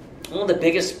 one of the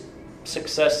biggest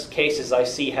success cases I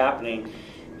see happening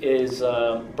is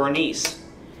Bernice.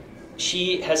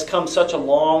 She has come such a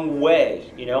long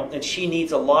way, you know, and she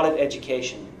needs a lot of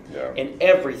education in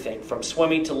everything from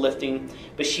swimming to lifting,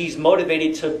 but she's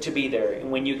motivated to be there. And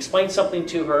when you explain something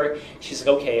to her, she's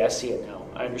like, okay, I see it now.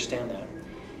 I understand that.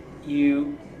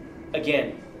 You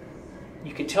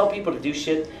can tell people to do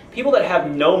shit. People that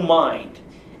have no mind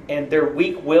and they're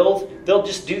weak-willed, they'll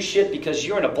just do shit because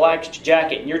you're in a black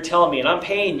jacket and you're telling me, and I'm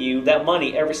paying you that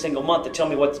money every single month to tell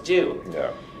me what to do.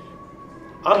 Yeah.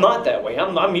 I'm not that way.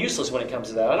 I'm useless when it comes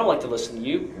to that. I don't like to listen to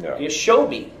you. Yeah. You show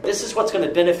me. This is what's going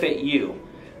to benefit you.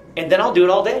 And then I'll do it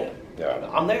all day. Yeah.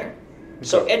 I'm there.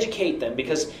 So educate them,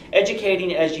 because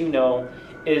educating, as you know,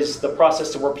 is the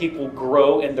process of where people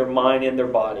grow in their mind and their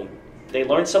body. They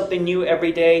learn something new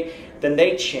every day, then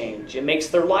they change. It makes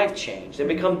their life change. They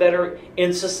become better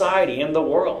in society, in the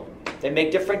world. They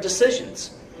make different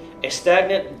decisions. A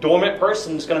stagnant, dormant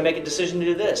person is going to make a decision to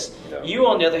do this. Yeah. You,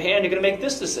 on the other hand, are going to make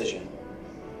this decision.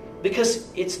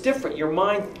 Because it's different. Your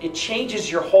mind, it changes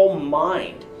your whole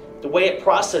mind. The way it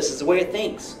processes, the way it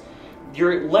thinks.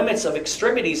 Your limits of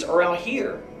extremities are out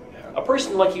here. A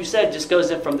person, like you said, just goes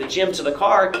in from the gym to the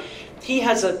car. He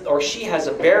has she has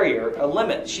a barrier, a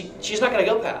limit. She's not going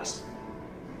to go past.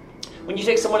 When you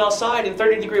take someone outside in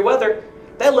 30-degree weather,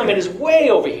 that limit is way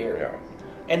over here. Yeah.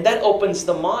 And that opens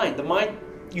the mind. The mind,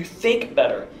 you think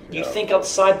better. You think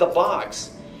outside the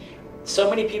box. So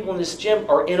many people in this gym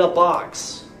are in a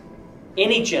box.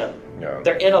 Any gym,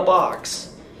 they're in a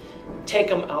box. Take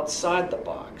them outside the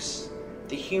box.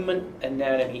 The human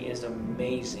anatomy is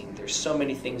amazing. There's so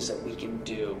many things that we can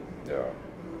do. Yeah.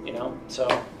 You know? So,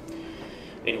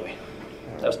 anyway,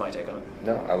 that was my take on it.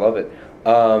 No, I love it.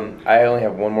 I only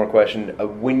have one more question.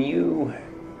 When you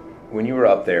were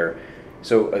up there,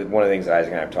 so one of the things that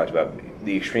Isaac and I have talked about,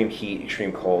 the extreme heat,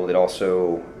 extreme cold,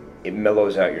 it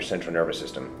mellows out your central nervous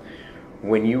system.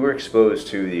 When you were exposed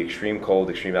to the extreme cold,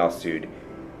 extreme altitude,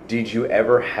 did you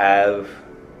ever have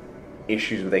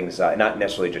issues with anxiety? Not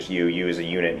necessarily just you as a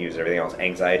unit, you as everything else,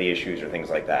 anxiety issues or things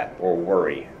like that, or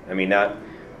worry? I mean, not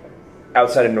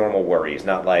outside of normal worries,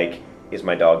 not like, is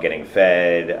my dog getting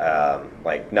fed,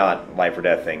 like not life or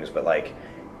death things, but like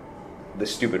the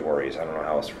stupid worries. I don't know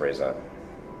how else to phrase that.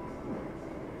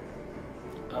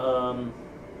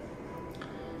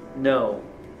 No.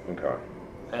 Okay.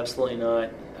 Absolutely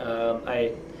not.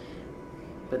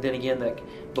 But then again,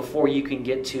 before you can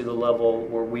get to the level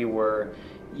where we were,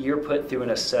 you're put through an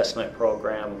assessment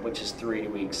program, which is 3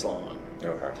 weeks long.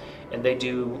 Okay. And they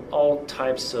do all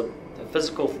types of the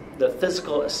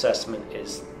physical assessment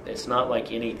it's not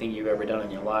like anything you've ever done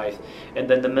in your life. And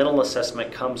then the mental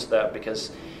assessment comes to that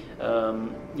because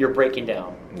you're breaking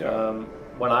down. Yeah.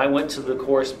 When I went to the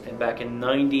course back in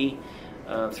 90,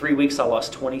 3 weeks I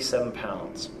lost 27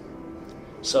 pounds.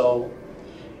 So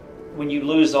when you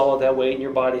lose all of that weight and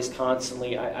your body's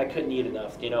constantly, I couldn't eat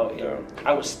enough, you know. Yeah.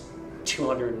 I was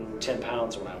 210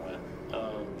 pounds when I went.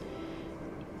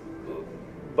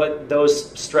 But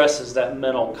those stresses, that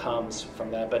mental comes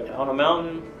from that. But on a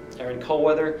mountain or in cold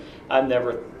weather, I've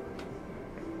never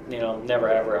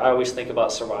ever. I always think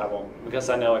about survival because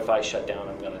I know if I shut down,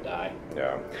 I'm going to die.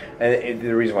 Yeah. And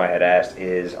the reason why I had asked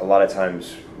is a lot of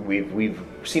times we've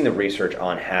seen the research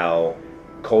on how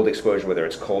cold exposure, whether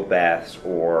it's cold baths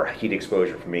or heat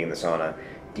exposure from being in the sauna,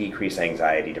 decrease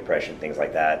anxiety, depression, things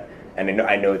like that. And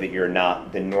I know that you're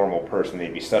not the normal person that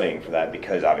you'd be studying for that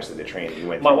because obviously the training you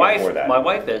went through before that. My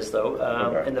wife is, though.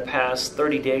 Okay. In the past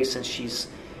 30 days since she's,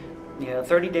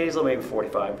 30 days or maybe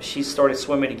 45, she's started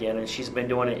swimming again, and she's been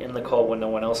doing it in the cold when no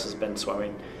one else has been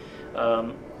swimming.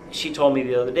 she told me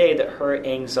the other day that her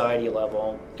anxiety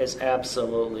level is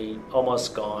absolutely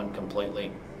almost gone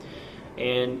completely.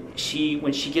 And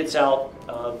when she gets out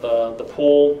of the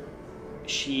pool,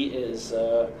 she is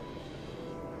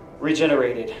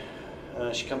regenerated.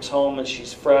 She comes home and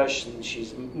she's fresh and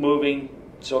she's moving.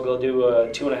 She'll go do a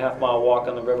 2.5 mile walk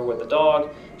on the river with the dog.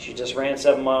 She just ran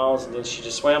 7 miles, and then she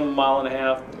just swam 1.5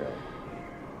 miles.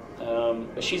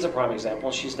 But she's a prime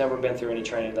example. She's never been through any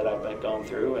training that I've gone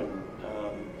through, and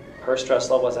her stress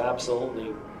level has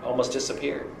absolutely almost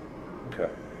disappeared. Okay.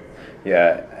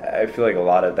 Yeah, I feel like a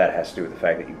lot of that has to do with the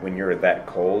fact that when you're that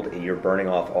cold, you're burning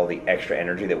off all the extra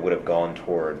energy that would have gone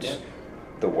towards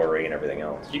the worry and everything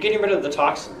else. You're getting rid of the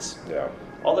toxins. Yeah.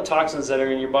 All the toxins that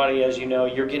are in your body, as you know,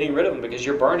 you're getting rid of them because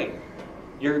you're burning.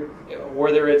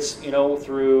 Whether it's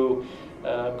through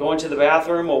going to the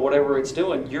bathroom or whatever it's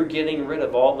doing, you're getting rid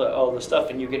of all the stuff,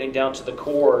 and you're getting down to the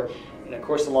core. And of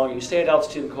course, the longer you stay at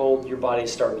altitude and cold, your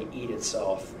body's starting to eat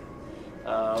itself.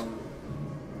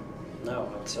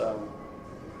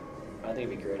 I think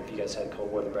it'd be great if you guys had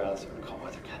cold weather baths. Cold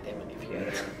weather, goddammit, if you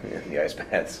had the ice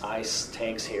baths. Ice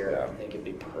tanks here. Yeah. I think it'd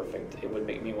be perfect. It would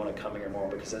make me want to come here more,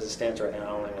 because as it stands right now, I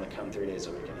only want to come 3 days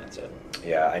a week, and that's it.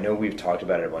 Yeah, I know we've talked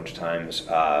about it a bunch of times.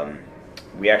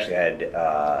 We actually had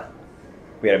a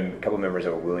couple members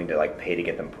that were willing to pay to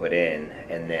get them put in,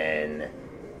 and then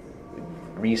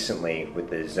recently with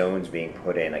the zones being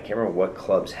put in, I can't remember what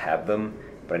clubs have them,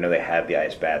 but I know they have the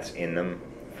ice baths in them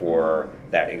for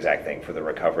that exact thing, for the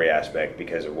recovery aspect,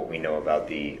 because of what we know about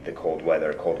the cold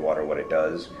weather, cold water, what it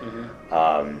does.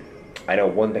 Mm-hmm. I know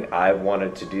one thing I've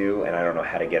wanted to do, and I don't know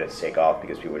how to get it to take off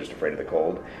because people are just afraid of the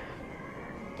cold,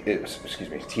 is,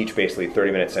 teach basically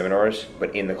 30-minute seminars,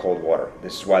 but in the cold water.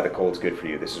 This is why the cold's good for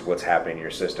you. This is what's happening in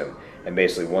your system. And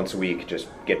basically once a week, just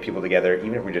get people together,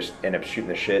 even if we just end up shooting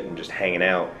the shit and just hanging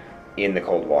out in the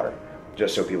cold water,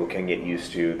 just so people can get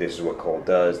used to, this is what cold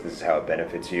does, this is how it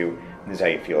benefits you, and this is how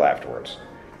you feel afterwards.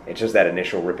 It's just that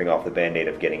initial ripping off the Band-Aid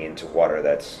of getting into water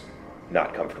that's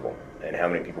not comfortable, and how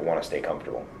many people want to stay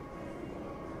comfortable.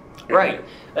 Right.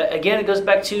 Again, it goes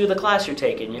back to the class you're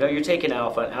taking. You're taking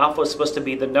Alpha, and Alpha is supposed to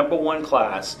be the #1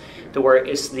 class, to where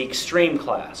it's the extreme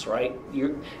class, right?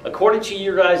 According to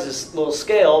your guys' little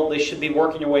scale, they should be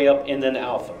working your way up in then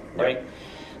Alpha, right? Yep.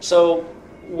 So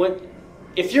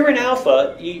if you're in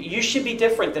Alpha, you should be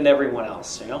different than everyone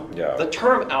else. Yeah. The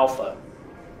term Alpha,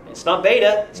 it's not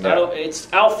Beta.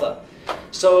 It's Alpha.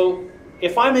 So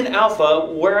if I'm in Alpha,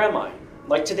 where am I?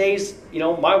 Like today's,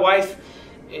 my wife,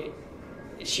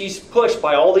 she's pushed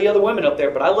by all the other women up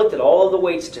there, but I looked at all of the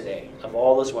weights today of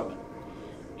all those women,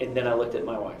 and then I looked at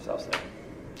my wife. I was like,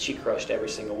 she crushed every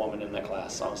single woman in that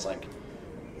class. I was like,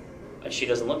 she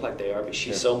doesn't look like they are, but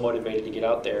she's so motivated to get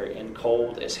out there, and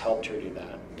cold has helped her do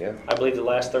that. Yeah. I believe the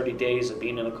last 30 days of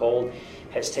being in the cold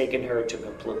has taken her to a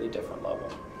completely different level.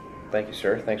 Thank you,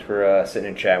 sir. Thanks for sitting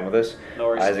and chatting with us. No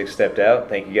worries. Isaac stepped out.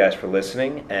 Thank you guys for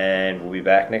listening, and we'll be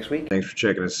back next week. Thanks for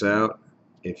checking us out.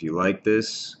 If you like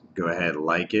this, go ahead,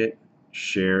 like it,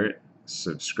 share it,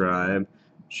 subscribe.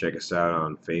 Check us out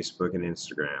on Facebook and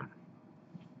Instagram.